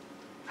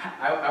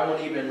 I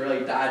won't even really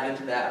dive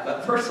into that.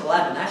 But verse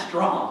 11, that's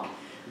strong.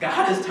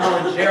 God is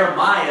telling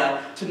Jeremiah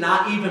to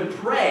not even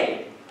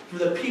pray for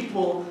the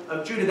people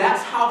of Judah.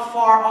 That's how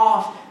far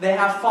off they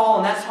have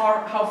fallen. That's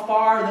how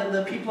far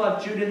the people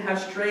of Judah have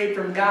strayed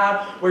from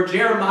God, where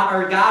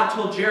God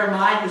told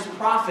Jeremiah, his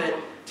prophet,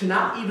 to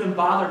not even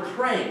bother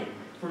praying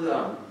for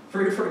them.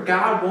 For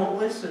God won't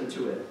listen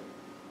to it.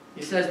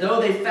 He says, "Though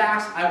they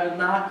fast, I will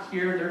not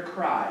hear their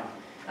cry.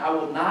 I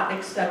will not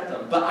accept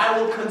them. But I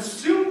will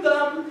consume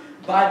them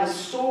by the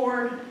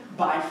sword,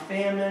 by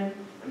famine,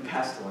 and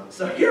pestilence."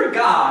 So here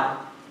God,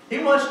 he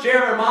wants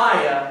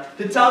Jeremiah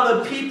to tell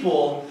the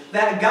people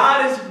that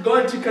God is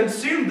going to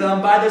consume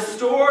them by the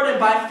sword and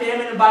by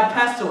famine and by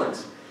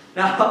pestilence.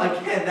 Now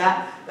again,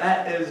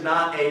 that is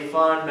not a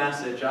fun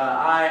message.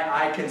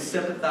 I can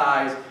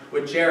sympathize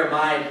with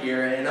Jeremiah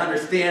here and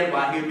understand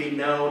why he would be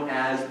known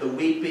as the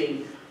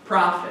weeping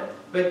prophet.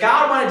 But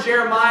God wanted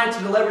Jeremiah to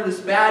deliver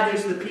this bad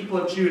news to the people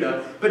of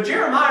Judah. But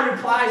Jeremiah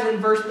replies in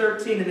verse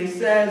 13, and he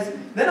says,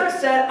 "Then I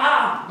said,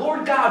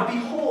 Lord God,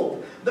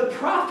 behold, the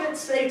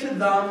prophets say to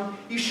them,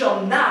 you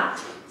shall not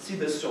see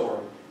the sword,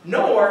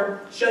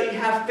 nor shall you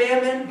have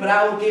famine, but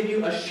I will give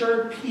you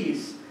assured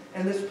peace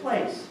in this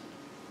place."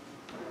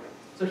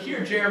 So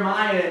here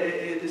Jeremiah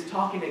is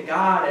talking to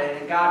God,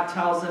 and God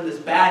tells him this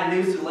bad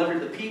news to deliver to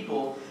the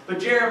people. But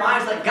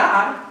Jeremiah's like,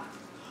 "God,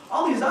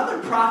 all these other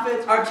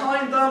prophets are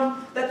telling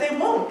them that they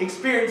won't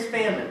experience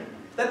famine,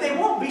 that they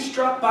won't be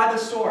struck by the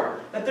sword,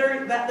 that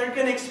they're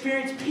going to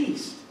experience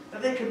peace,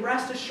 that they can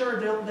rest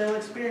assured they'll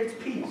experience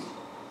peace."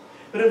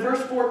 But in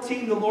verse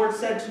 14, the Lord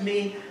said to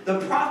me, "The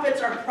prophets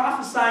are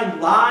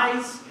prophesying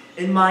lies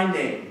in my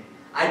name.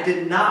 I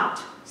did not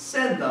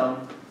send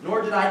them,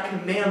 nor did I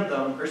command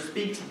them or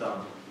speak to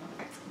them.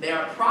 They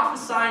are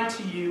prophesying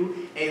to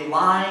you a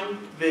lying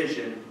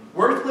vision,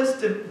 worthless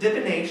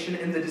divination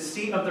in the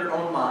deceit of their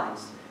own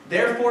minds.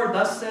 Therefore,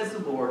 thus says the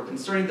Lord,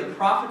 concerning the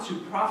prophets who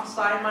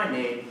prophesy in my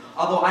name,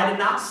 although I did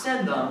not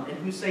send them, and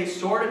who say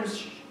sword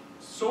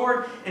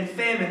and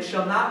famine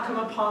shall not come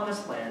upon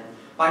this land,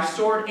 by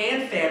sword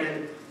and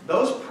famine,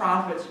 those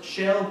prophets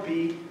shall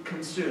be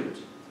consumed.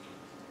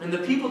 And the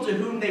people to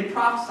whom they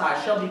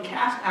prophesy shall be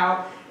cast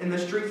out in the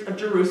streets of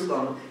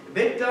Jerusalem,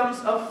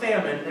 victims of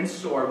famine and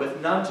sword, with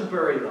none to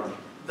bury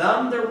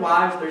them, their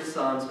wives, their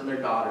sons, and their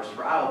daughters,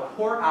 for I will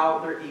pour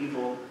out their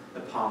evil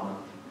upon them."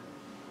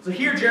 So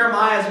here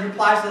Jeremiah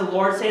replies to the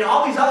Lord, saying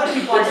all these other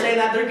people are saying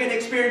that they're going to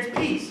experience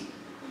peace.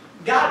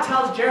 God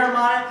tells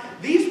Jeremiah,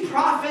 these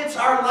prophets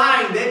are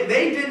lying.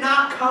 They did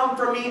not come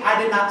from me. I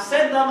did not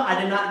send them. I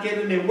did not give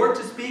them a word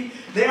to speak.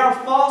 They are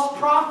false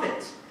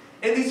prophets.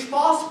 And these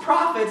false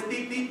prophets,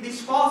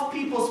 these false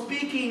people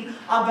speaking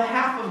on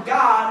behalf of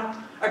God,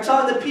 are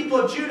telling the people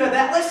of Judah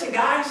that, listen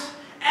guys,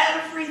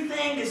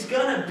 everything is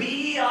going to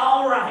be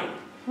all right.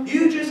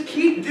 You just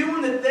keep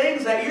doing the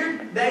things that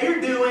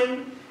you're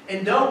doing,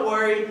 and don't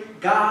worry,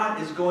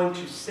 God is going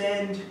to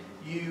send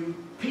you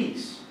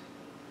peace.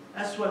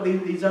 That's what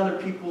these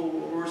other people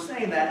were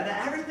saying,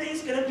 that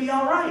everything's going to be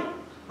all right.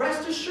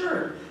 Rest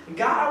assured,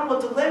 God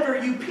will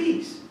deliver you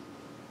peace.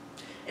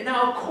 And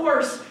now, of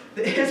course,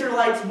 the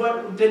Israelites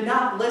did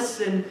not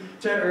listen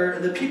to, or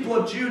the people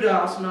of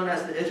Judah, also known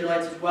as the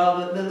Israelites as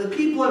well, the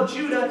people of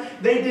Judah,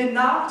 they did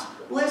not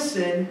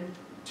listen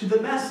to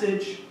the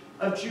message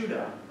of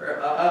Judah, or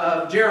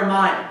of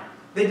Jeremiah.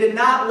 They did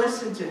not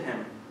listen to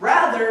him.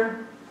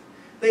 Rather,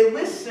 they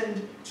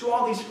listened to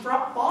all these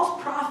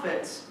false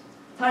prophets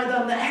telling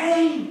them that,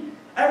 hey,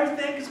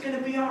 everything is going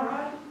to be all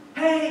right.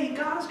 Hey,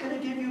 God's going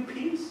to give you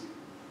peace.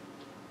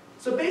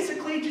 So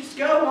basically, just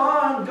go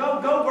on,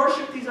 go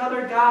worship these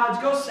other gods,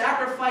 go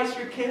sacrifice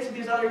your kids to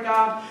these other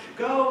gods,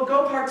 go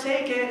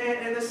partake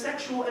in the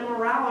sexual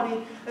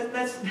immorality.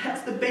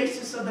 That's the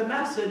basis of the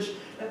message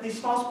that these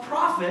false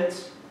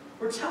prophets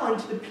were telling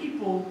to the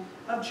people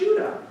of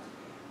Judah.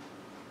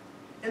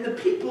 And the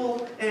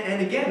people,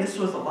 and again, this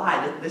was a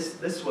lie.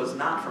 This was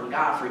not from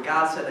God, for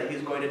God said that He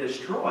was going to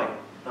destroy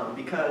them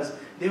because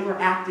they were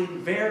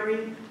acting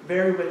very,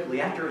 very wickedly.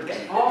 After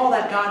all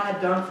that God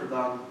had done for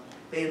them,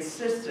 they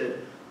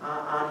insisted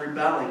on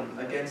rebelling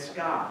against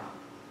God.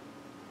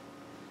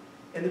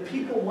 And the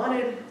people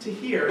wanted to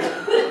hear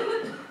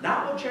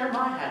not what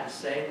Jeremiah had to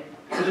say,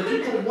 but the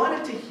people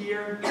wanted to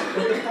hear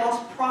what the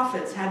false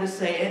prophets had to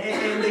say.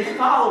 And they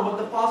followed what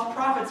the false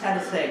prophets had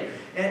to say.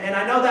 And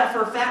I know that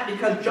for a fact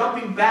because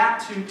jumping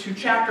back to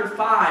chapter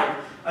 5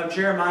 of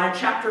Jeremiah,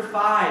 chapter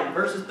 5,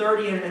 verses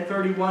 30 and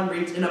 31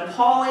 reads, "An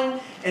appalling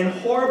and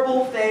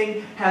horrible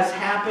thing has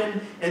happened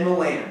in the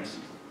land.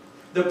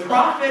 The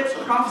prophets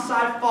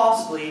prophesy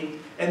falsely,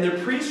 and the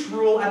priests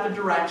rule at the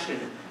direction.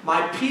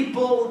 My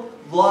people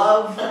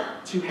love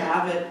to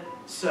have it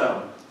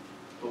so.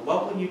 But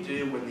what will you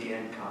do when the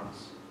end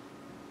comes?"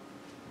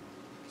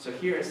 So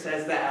here it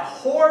says that a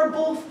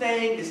horrible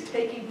thing is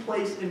taking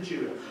place in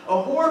Judah.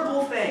 A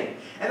horrible thing.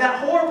 And that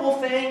horrible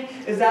thing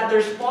is that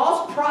there's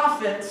false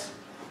prophets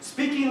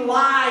speaking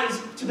lies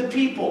to the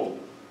people.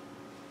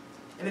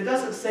 And it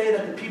doesn't say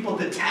that the people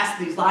detest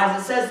these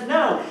lies. It says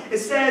no. It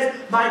says,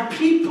 my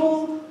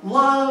people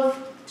love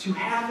to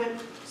have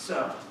it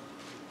so.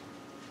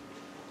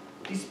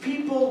 These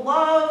people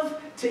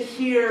love to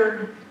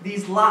hear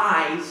these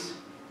lies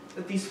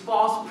that these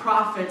false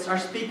prophets are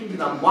speaking to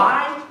them.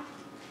 Why?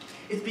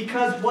 It's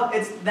because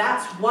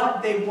that's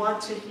what they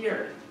want to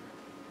hear.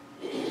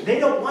 They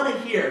don't want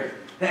to hear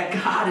that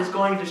God is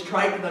going to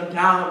strike them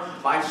down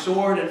by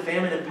sword and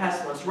famine and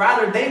pestilence.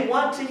 Rather, they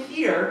want to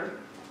hear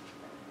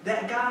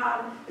that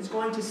God is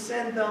going to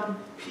send them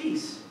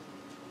peace.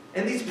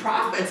 And these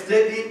prophets,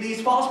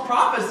 these false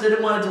prophets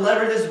didn't want to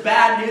deliver this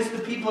bad news to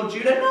the people of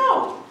Judah.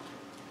 No.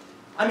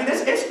 I mean,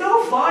 it's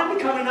no fun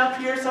coming up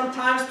here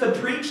sometimes to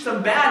preach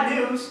some bad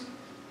news,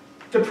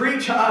 to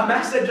preach a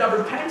message of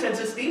repentance.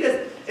 It's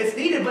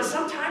needed, but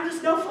sometimes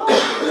it's no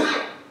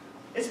fun.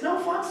 It's no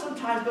fun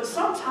sometimes, but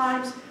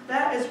sometimes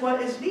that is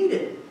what is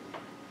needed.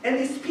 And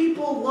these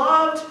people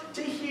loved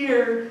to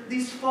hear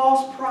these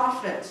false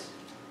prophets.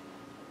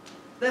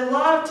 They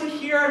loved to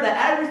hear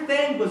that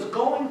everything was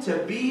going to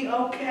be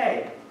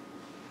okay.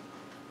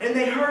 And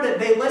they heard it,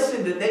 they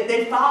listened to it,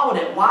 they followed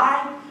it.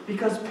 Why?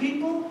 Because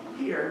people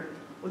hear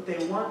what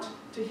they want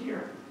to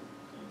hear.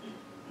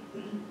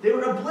 They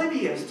were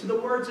oblivious to the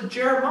words of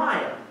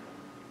Jeremiah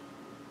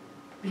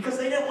because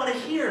they didn't want to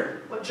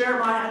hear what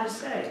Jeremiah had to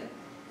say.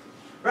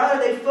 Rather,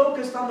 they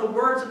focused on the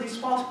words of these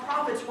false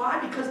prophets. Why?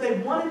 Because they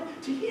wanted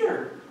to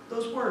hear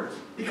those words.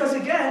 Because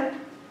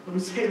again, let me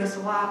say this a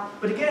lot,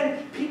 but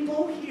again,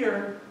 people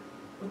hear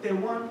what they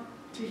want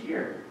to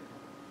hear.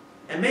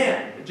 And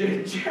man,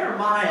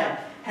 Jeremiah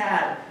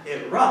had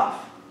it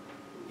rough.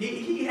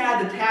 He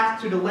had the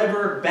task to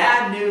deliver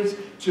bad news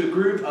to a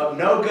group of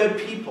no good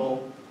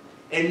people.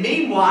 And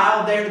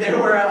meanwhile, there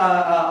were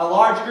a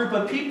large group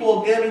of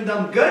people giving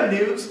them good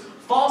news,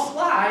 false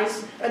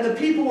lies, and the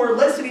people were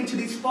listening to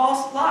these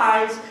false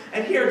lies.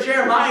 And here,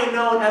 Jeremiah,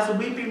 known as a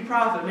weeping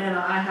prophet. Man,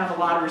 I have a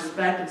lot of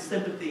respect and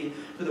sympathy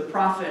for the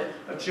prophet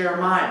of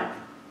Jeremiah.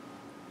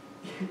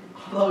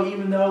 Although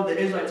even though the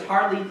Israelites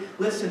hardly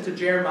listened to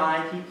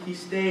Jeremiah, he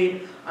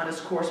stayed on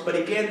his course. But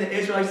again, the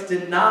Israelites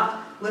did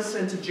not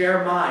listen to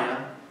Jeremiah.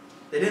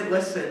 They didn't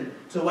listen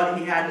to what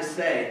he had to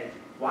say.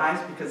 Why?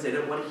 It's because they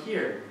didn't want to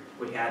hear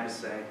what he had to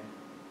say.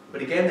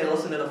 But again, they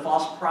listened to the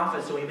false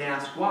prophets, so we may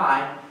ask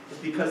why. It's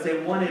because they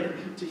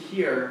wanted to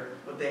hear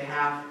what they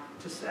have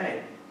to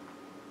say.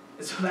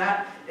 And so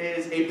that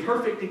is a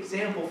perfect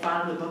example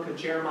found in the book of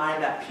Jeremiah,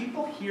 that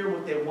people hear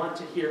what they want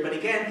to hear. But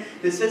again,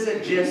 this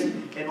isn't just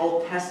an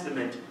Old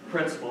Testament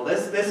principle.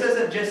 This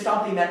isn't just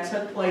something that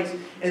took place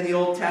in the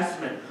Old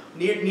Testament.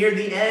 Near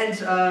the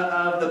end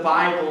of the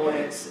Bible,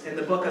 it's in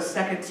the book of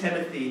 2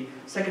 Timothy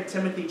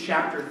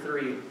chapter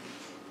 3.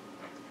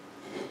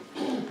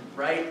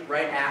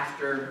 Right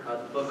after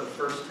the book of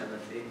 1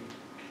 Timothy.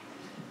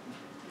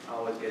 I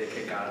always get a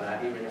kick out of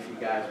that, even if you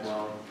guys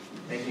won't.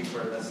 Thank you for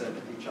the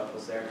sympathy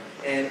chuckles there.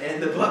 And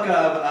in the book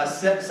of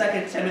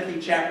 2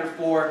 Timothy chapter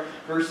 4,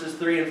 verses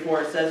 3 and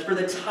 4, it says, "For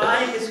the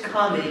time is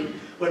coming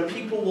when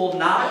people will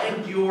not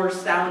endure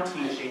sound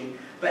teaching,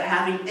 but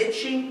having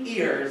itching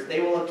ears, they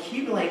will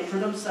accumulate for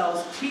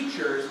themselves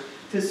teachers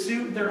to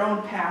suit their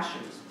own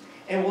passions,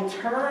 and will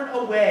turn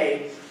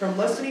away from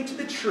listening to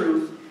the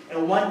truth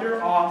and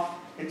wander off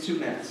into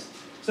myths."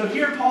 So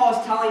here Paul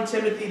is telling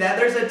Timothy that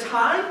there's a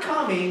time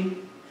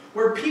coming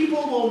where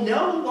people will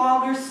no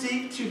longer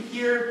seek to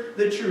hear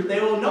the truth. They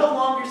will no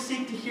longer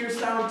seek to hear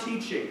sound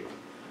teaching.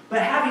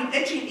 But having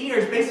itching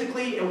ears,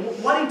 basically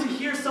wanting to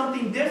hear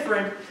something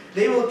different,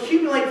 they will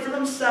accumulate for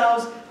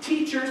themselves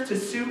teachers to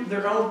suit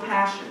their own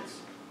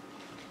passions.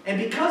 And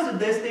because of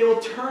this, they will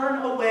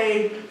turn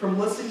away from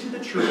listening to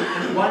the truth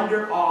and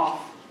wander off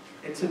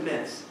into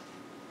myths.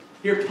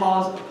 Here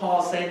Paul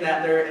is saying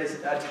that there is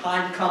a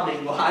time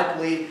coming. Well, I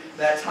believe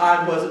that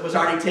time was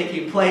already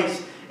taking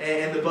place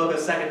in the book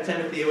of 2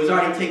 Timothy. It was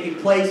already taking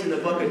place in the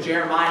book of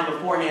Jeremiah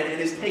beforehand. And it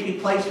is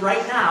taking place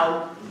right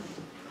now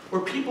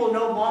where people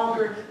no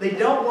longer, they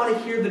don't want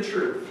to hear the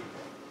truth.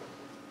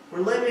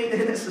 We're living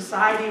in a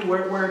society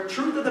where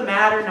truth of the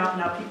matter,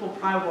 now people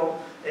probably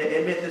won't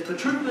admit this, but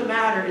truth of the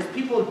matter is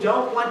people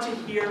don't want to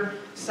hear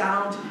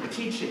sound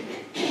teaching.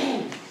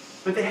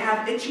 But they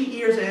have itchy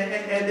ears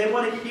and they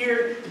want to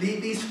hear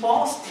these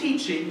false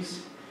teachings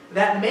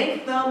that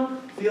make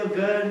them feel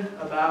good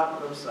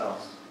about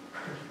themselves.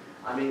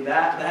 I mean,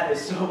 that is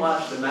so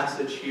much the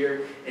message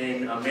here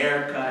in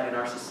America, in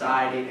our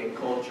society and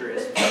culture,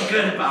 is feel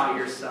good about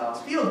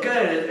yourselves. Feel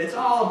good. It's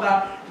all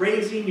about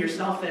raising your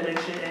self-image.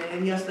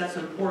 And yes, that's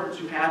important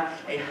to have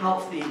a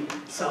healthy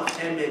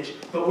self-image.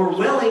 But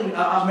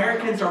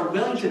Americans are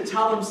willing to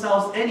tell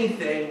themselves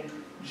anything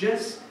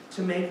just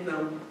to make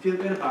them feel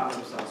good about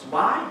themselves.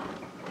 Why?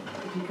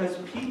 Because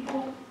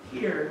people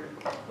hear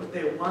what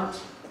they want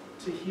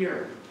to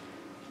hear.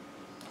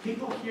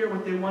 People hear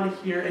what they want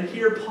to hear, and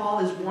here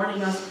Paul is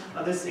warning us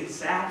of this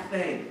exact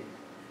thing.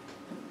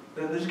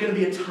 That there's going to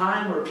be a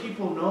time where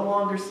people are no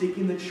longer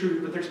seeking the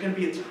truth, but there's going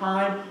to be a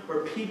time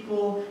where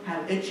people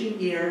have itching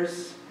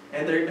ears,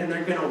 and they're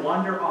going to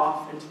wander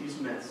off into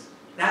these myths.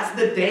 That's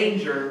the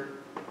danger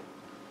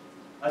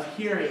of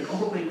hearing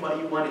only what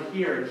you want to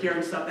hear, and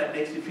hearing stuff that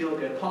makes you feel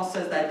good. Paul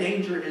says that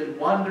danger is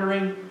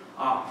wandering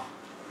off.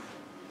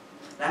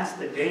 That's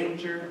the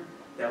danger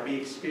that we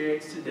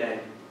experience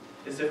today.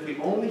 Is if we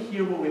only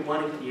hear what we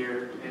want to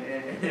hear,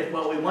 and if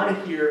what we want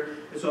to hear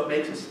is what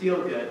makes us feel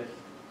good,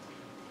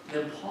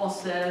 then Paul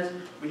says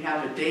we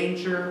have a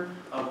danger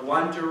of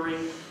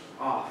wandering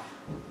off.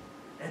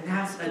 And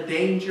that's a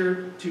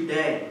danger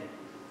today.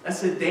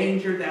 That's a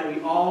danger that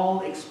we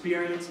all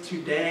experience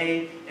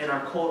today in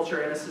our culture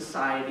and a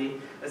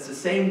society. That's the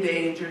same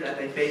danger that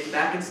they faced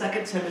back in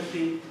 2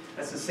 Timothy.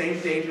 That's the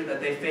same danger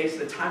that they faced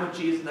in the time of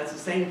Jesus. That's the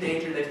same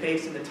danger they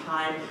faced in the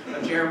time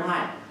of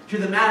Jeremiah. To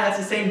the matter, that's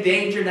the same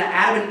danger that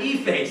Adam and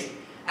Eve faced,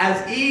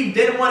 as Eve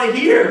didn't want to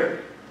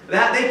hear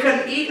that they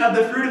couldn't eat of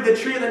the fruit of the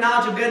tree of the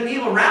knowledge of good and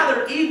evil.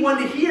 Rather, Eve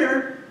wanted to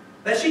hear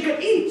that she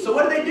could eat. So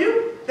what did they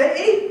do? They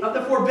ate of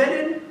the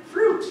forbidden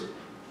fruit.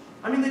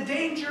 I mean, the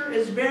danger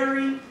is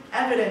very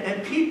evident,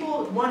 and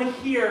people want to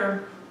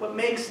hear what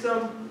makes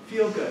them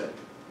feel good.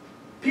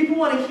 People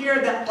want to hear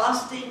that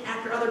lusting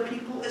after other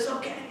people is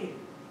okay.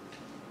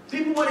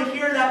 People want to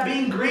hear that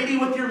being greedy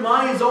with your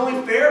money is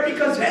only fair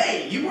because,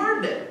 hey, you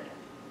earned it.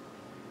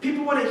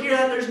 People want to hear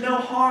that there's no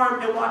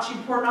harm in watching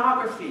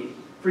pornography,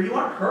 for you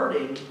aren't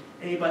hurting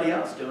anybody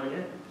else doing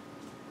it.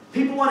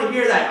 People want to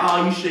hear that,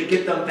 oh, you should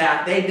get them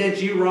back. They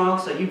did you wrong,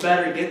 so you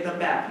better get them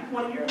back. People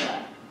want to hear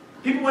that.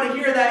 People want to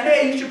hear that,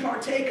 hey, you should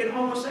partake in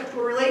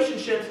homosexual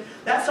relationships.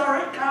 That's all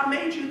right. God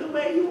made you the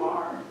way you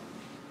are.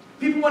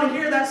 People want to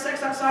hear that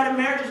sex outside of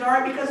marriage is all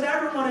right because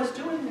everyone is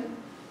doing it.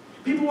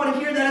 People want to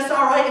hear that it's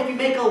all right if you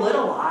make a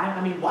little lie.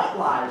 I mean, white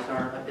lies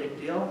aren't a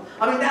big deal.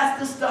 I mean, that's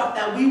the stuff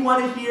that we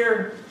want to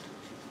hear.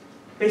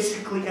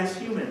 Basically, as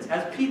humans,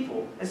 as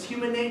people, as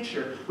human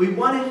nature, we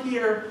want to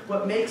hear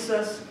what makes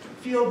us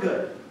feel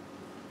good.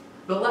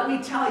 But let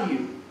me tell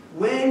you,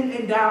 when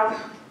in doubt,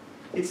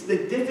 it's the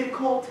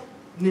difficult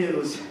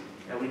news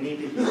that we need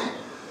to hear.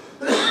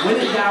 When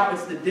in doubt,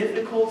 it's the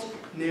difficult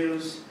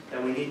news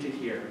that we need to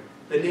hear.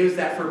 The news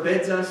that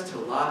forbids us to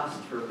lust,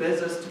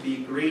 forbids us to be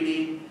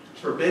greedy,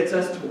 forbids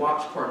us to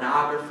watch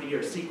pornography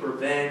or seek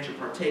revenge or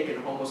partake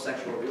in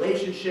homosexual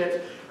relationships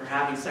or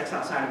having sex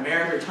outside of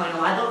marriage or telling a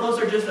lie. Those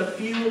are just a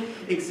few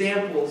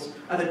examples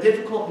of the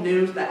difficult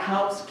news that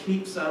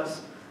keeps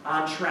us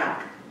on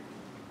track.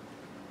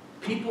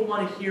 People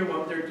want to hear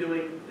what they're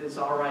doing is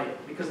all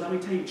right. Because let me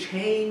tell you,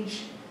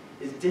 change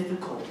is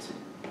difficult.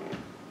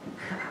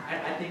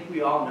 I think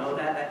we all know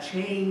that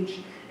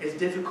change is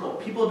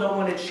difficult. People don't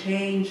want to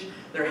change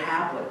their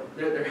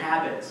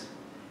habits,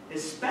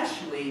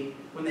 especially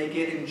when they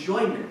get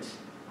enjoyment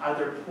out of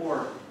their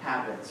poor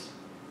habits.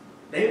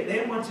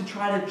 They want to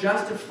try to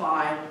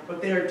justify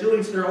what they are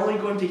doing, so they're only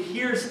going to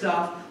hear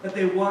stuff that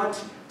they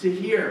want to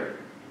hear.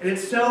 And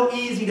it's so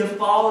easy to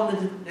fall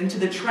into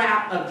the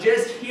trap of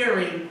just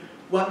hearing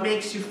what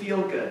makes you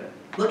feel good.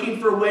 Looking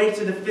for ways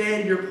to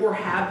defend your poor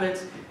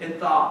habits and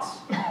thoughts.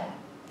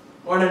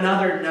 Or on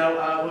another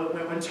note,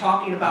 when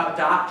talking about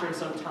doctrine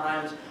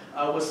sometimes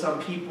with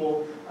some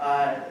people,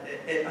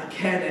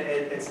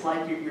 it's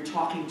like you're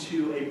talking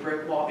to a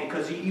brick wall,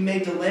 because you may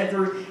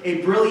deliver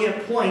a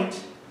brilliant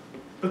point,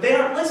 but they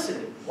aren't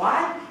listening.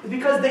 Why? It's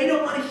because they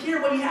don't want to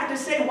hear what you have to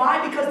say.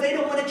 Why? Because they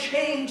don't want to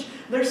change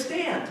their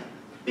stand.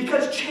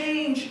 Because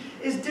change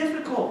is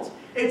difficult.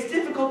 It's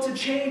difficult to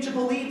change a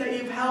belief that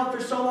you've held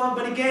for so long,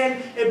 but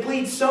again, it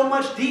bleeds so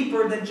much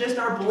deeper than just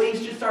our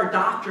beliefs, just our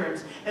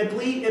doctrines. It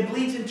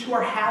bleeds into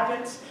our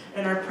habits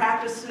and our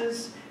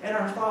practices and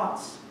our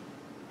thoughts.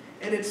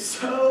 And it's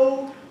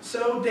so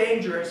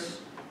dangerous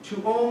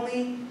to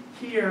only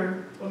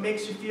hear what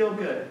makes you feel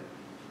good.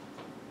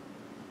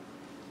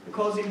 The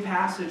closing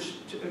passage,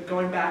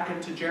 going back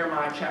into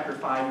Jeremiah chapter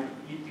 5,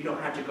 you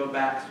don't have to go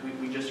back,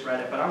 we just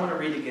read it, but I want to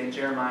read again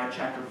Jeremiah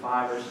chapter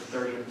 5, verses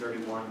 30 and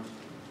 31.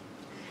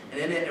 And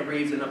in it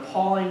reads, an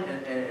appalling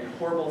and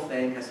horrible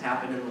thing has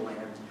happened in the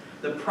land.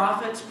 The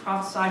prophets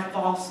prophesy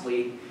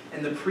falsely,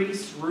 and the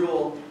priests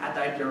rule at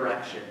thy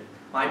direction.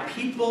 My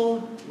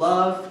people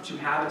love to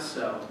have it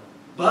so.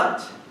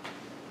 But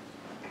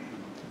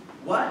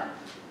what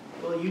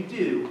will you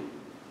do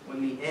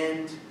when the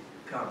end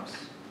comes?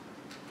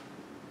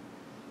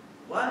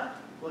 What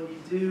will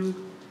you do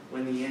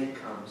when the end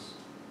comes?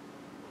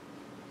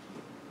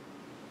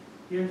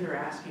 Here they're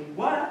asking,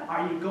 what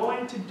are you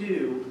going to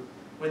do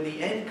when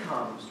the end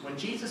comes? When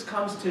Jesus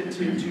comes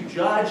to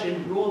judge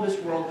and rule this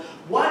world,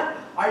 what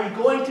are you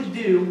going to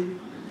do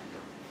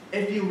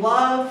if you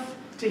love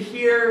to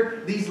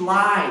hear these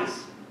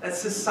lies that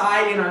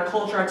society and our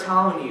culture are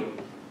telling you?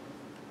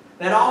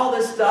 That all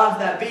this stuff,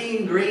 that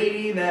being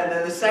greedy,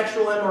 the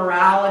sexual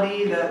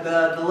immorality,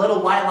 the little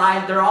white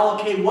lies, they're all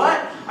okay.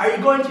 What are you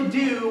going to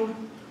do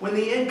when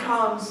the end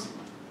comes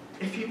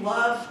if you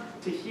love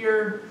to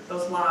hear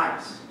those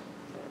lies?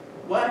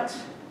 What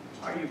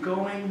are you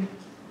going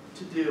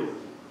to do?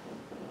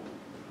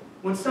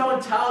 When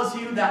someone tells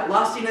you that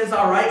lusting is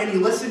all right and you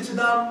listen to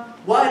them,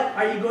 what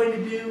are you going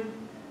to do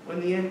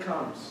when the end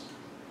comes?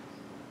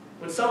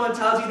 When someone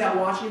tells you that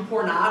watching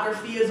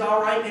pornography is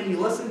all right and you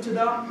listen to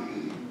them,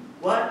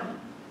 what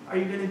are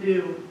you going to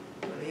do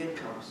when the end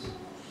comes?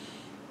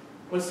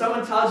 When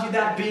someone tells you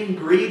that being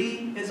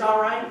greedy is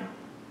all right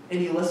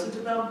and you listen to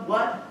them,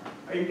 what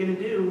are you going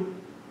to do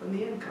when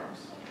the end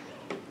comes?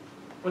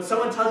 When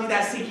someone tells you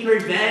that seeking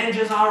revenge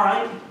is all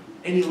right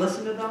and you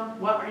listen to them,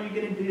 what are you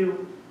going to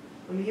do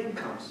when the end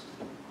comes?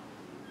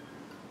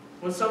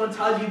 When someone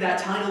tells you that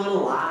telling a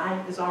little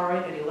lie is all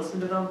right and you listen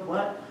to them,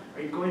 what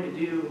are you going to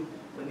do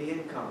when the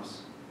end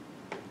comes?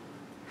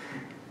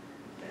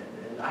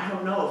 And I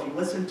don't know, if you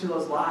listen to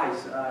those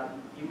lies,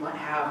 you might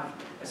have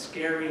a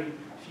scary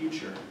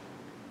future.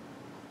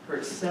 For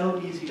it's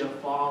so easy to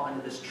fall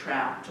into this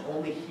trap, to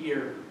only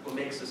hear what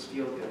makes us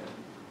feel good.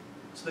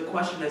 So the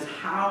question is,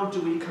 how do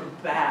we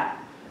combat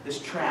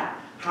this trap?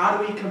 How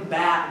do we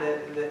combat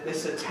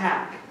this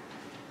attack?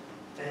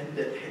 And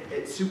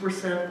it's super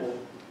simple.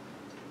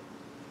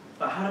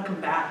 But how to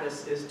combat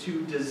this is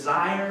to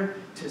desire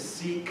to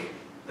seek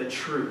the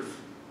truth.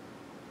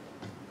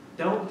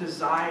 Don't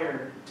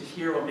desire to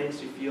hear what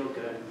makes you feel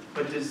good,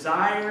 but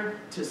desire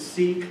to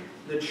seek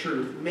the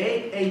truth.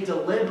 Make a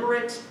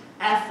deliberate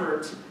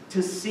effort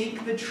to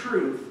seek the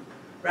truth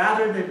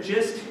rather than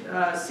just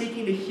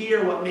seeking to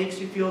hear what makes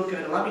you feel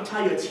good. And let me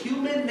tell you, it's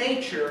human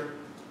nature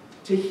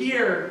to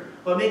hear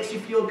what makes you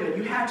feel good.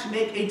 You have to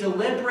make a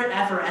deliberate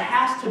effort. It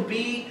has to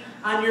be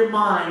on your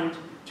mind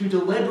to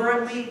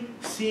deliberately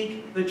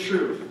seek the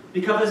truth.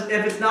 Because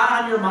if it's not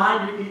on your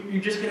mind,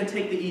 you're just going to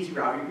take the easy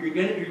route. You're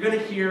going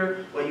to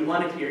hear what you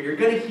want to hear. You're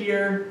going to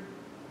hear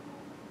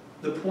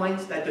the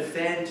points that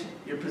defend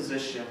your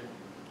position.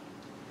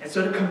 And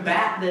so to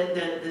combat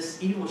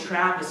this evil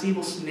trap, this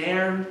evil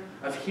snare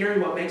of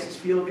hearing what makes us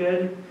feel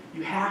good,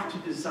 you have to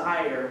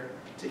desire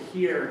to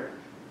hear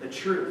the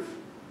truth.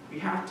 You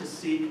have to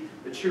seek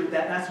the truth.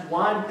 That's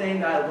one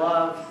thing that I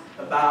love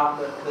about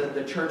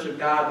the Church of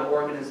God, the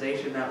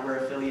organization that we're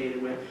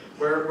affiliated with.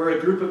 We're a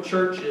group of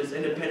churches,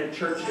 independent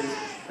churches,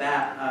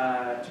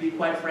 that, to be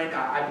quite frank,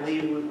 I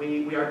believe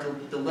we are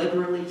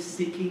deliberately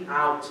seeking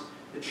out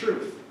the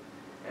truth.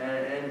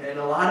 And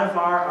a lot of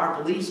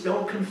our beliefs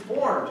don't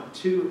conform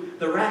to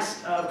the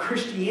rest of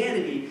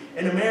Christianity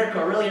in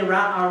America, really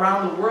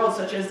around the world,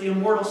 such as the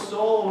immortal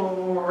soul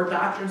or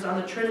doctrines on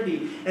the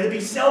Trinity. And it'd be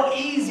so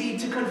easy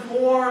to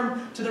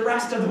conform to the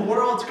rest of the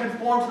world, to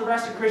conform to the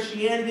rest of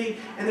Christianity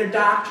and their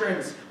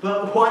doctrines.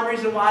 But one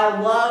reason why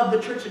I love the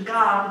Church of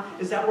God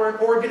is that we're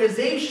an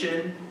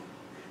organization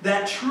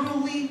that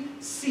truly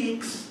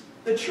seeks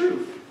the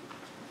truth.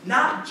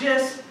 Not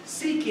just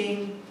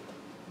seeking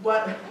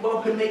what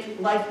would make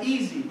life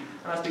easy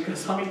on us,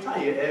 because let me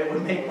tell you, it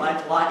would make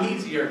life a lot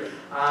easier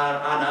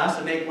on us,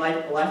 and make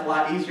life a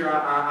lot easier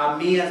on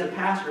me as a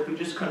pastor if we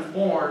just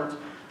conformed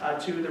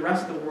to the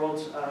rest of the world,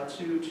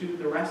 to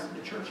the rest of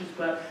the churches.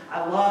 But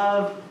I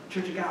love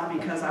Church of God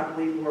because I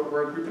believe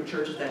we're a group of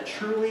churches that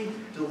truly,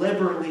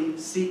 deliberately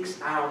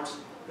seeks out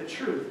the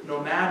truth,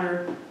 no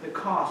matter the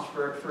cost,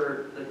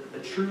 for the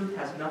truth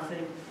has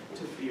nothing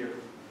to fear.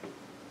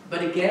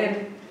 But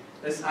again,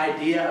 this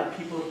idea of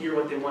people hear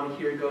what they want to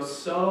hear goes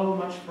so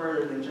much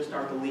further than just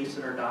our beliefs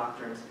and our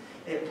doctrines.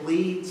 It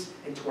bleeds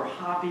into our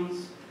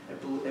hobbies,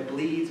 it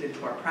bleeds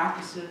into our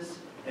practices,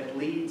 it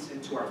bleeds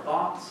into our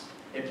thoughts,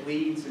 it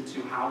bleeds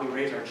into how we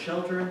raise our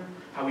children,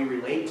 how we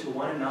relate to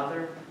one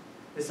another.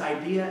 This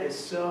idea is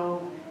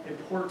so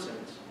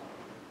important.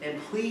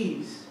 And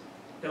please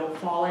don't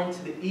fall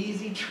into the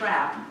easy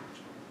trap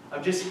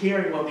of just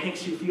hearing what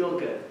makes you feel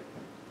good.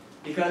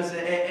 Because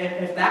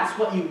if that's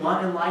what you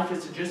want in life,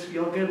 is to just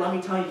feel good, let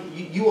me tell you,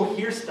 you will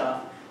hear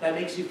stuff that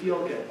makes you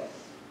feel good.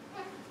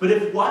 But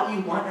if what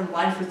you want in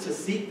life is to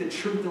seek the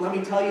truth, then let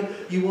me tell you,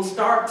 you will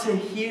start to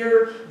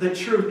hear the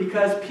truth,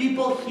 because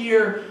people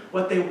hear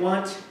what they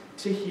want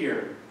to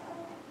hear.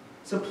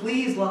 So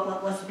please,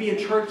 let's be a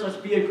church, let's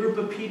be a group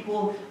of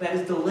people that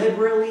is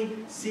deliberately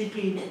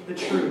seeking the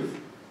truth.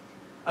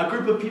 A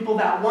group of people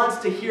that wants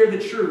to hear the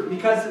truth.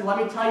 Because let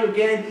me tell you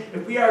again,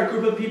 if we are a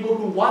group of people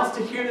who wants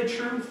to hear the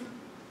truth,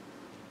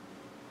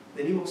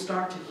 then you will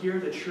start to hear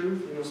the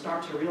truth, and you'll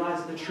start to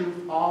realize the truth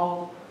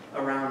all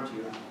around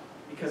you.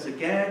 Because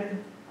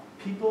again,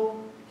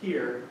 people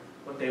hear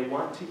what they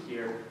want to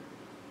hear,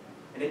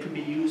 and it can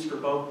be used for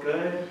both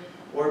good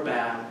or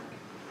bad.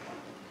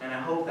 And I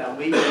hope that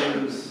we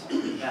use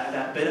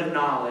that bit of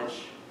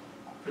knowledge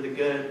for the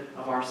good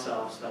of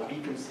ourselves, so that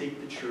we can seek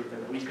the truth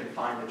and that we can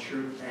find the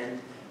truth in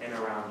and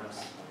around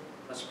us.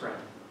 Let's pray.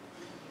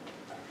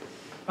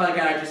 Father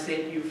God, I just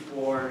thank you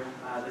for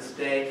this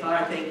day. Father,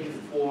 I thank you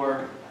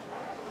for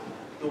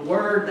the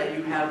word that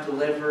you have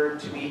delivered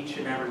to each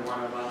and every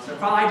one of us. And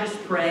Father, I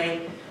just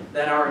pray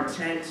that our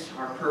intent,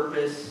 our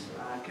purpose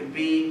can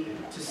be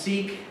to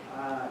seek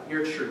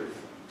your truth,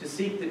 to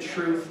seek the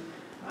truth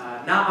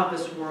not of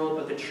this world,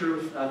 but the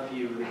truth of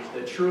you,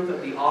 the truth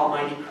of the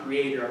Almighty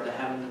Creator of the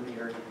heavens and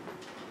the earth.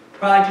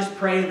 Father, I just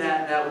pray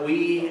that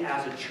we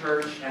as a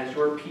church, as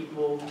your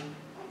people,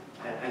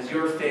 as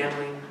your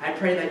family, I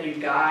pray that you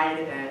guide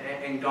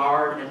and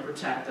guard and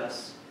protect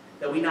us,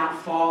 that we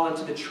not fall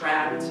into the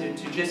trap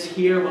to just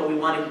hear what we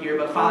want to hear.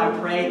 But Father, I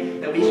pray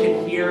that we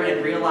can hear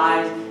and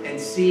realize and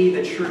see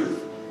the truth.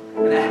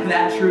 And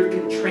that truth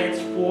can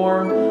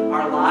transform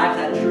our lives.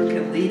 That truth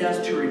can lead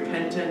us to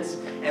repentance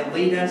and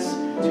lead us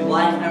to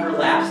life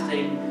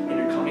everlasting in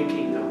your coming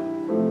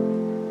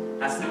kingdom.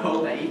 That's the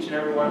hope that each and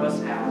every one of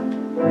us have.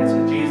 And it's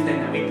in Jesus'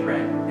 name that we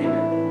pray.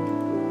 Amen.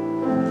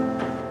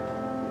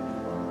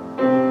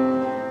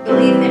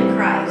 Belief in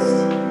Christ,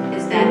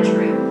 is that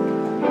true?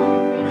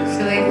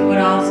 So if we would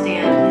all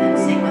stand and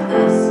sing with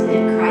us,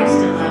 in Christ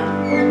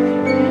alone.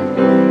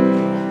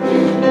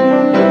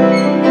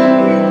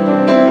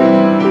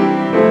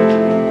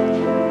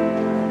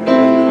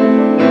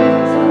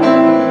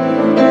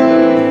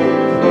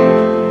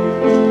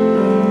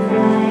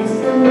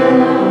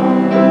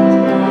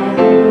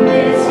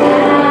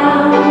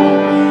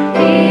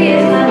 He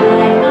is my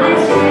light, my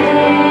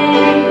strength.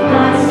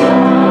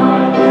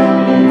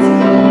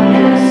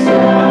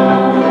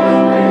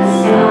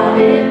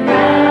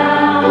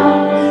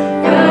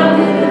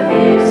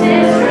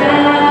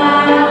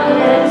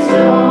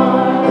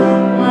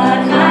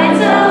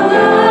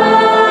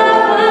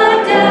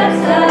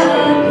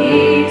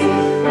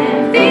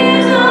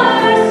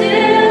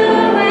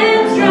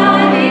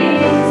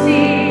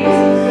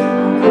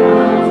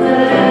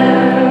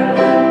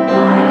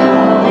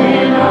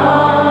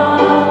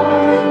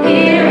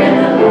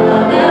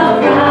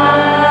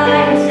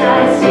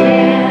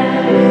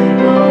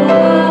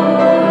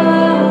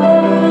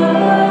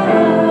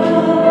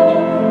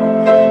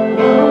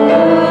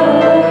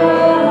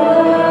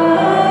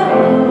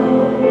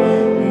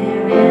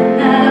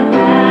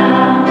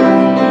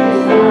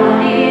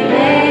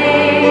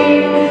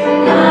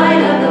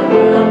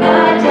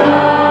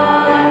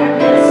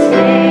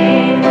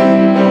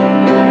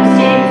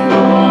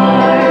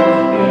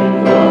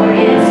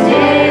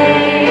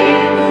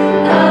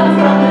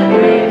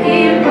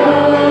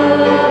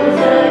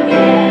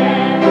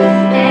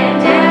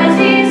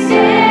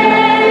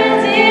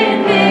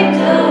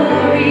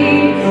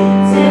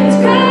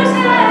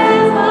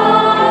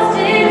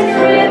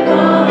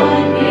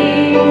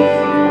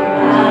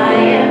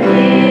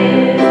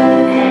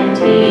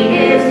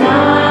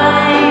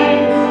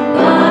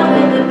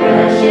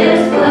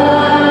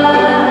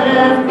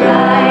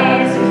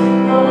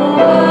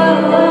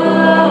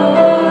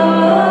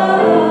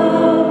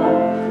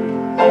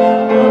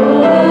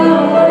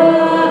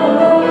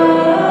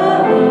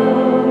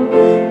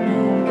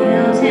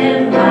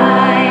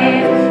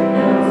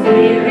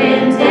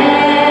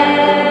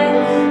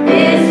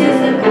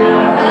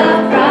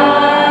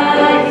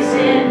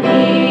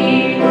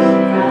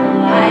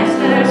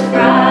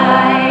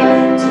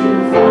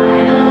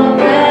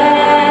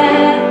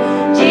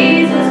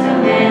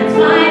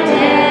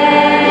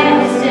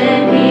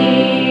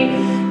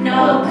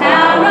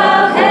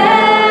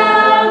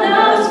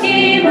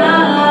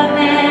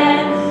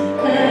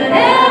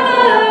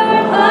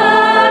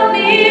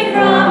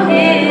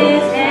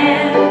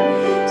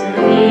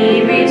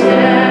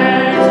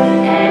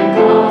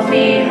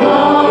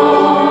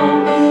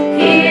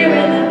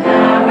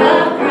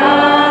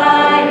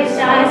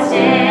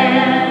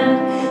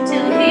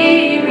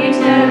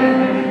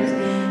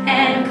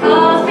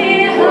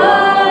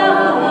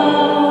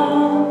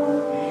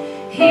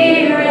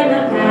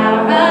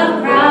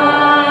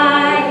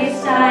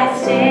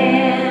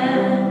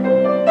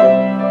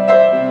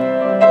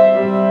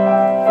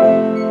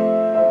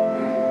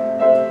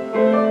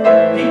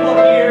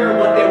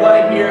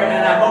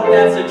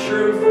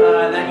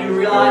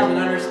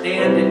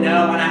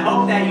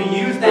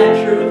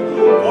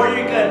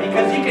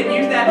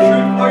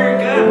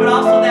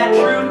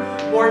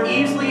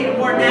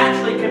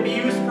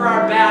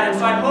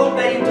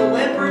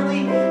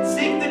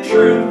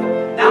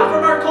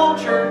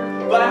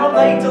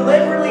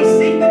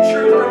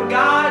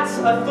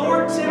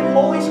 in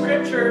Holy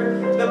Scripture,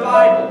 the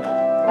Bible.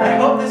 I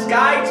hope this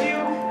guides you,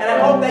 and I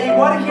hope that you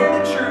want to hear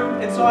the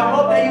truth, and so I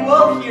hope that you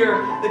will hear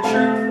the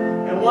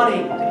truth and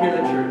wanting to hear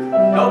the truth.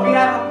 I hope you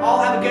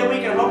all have a good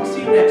week, and I hope to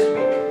see you next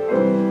week.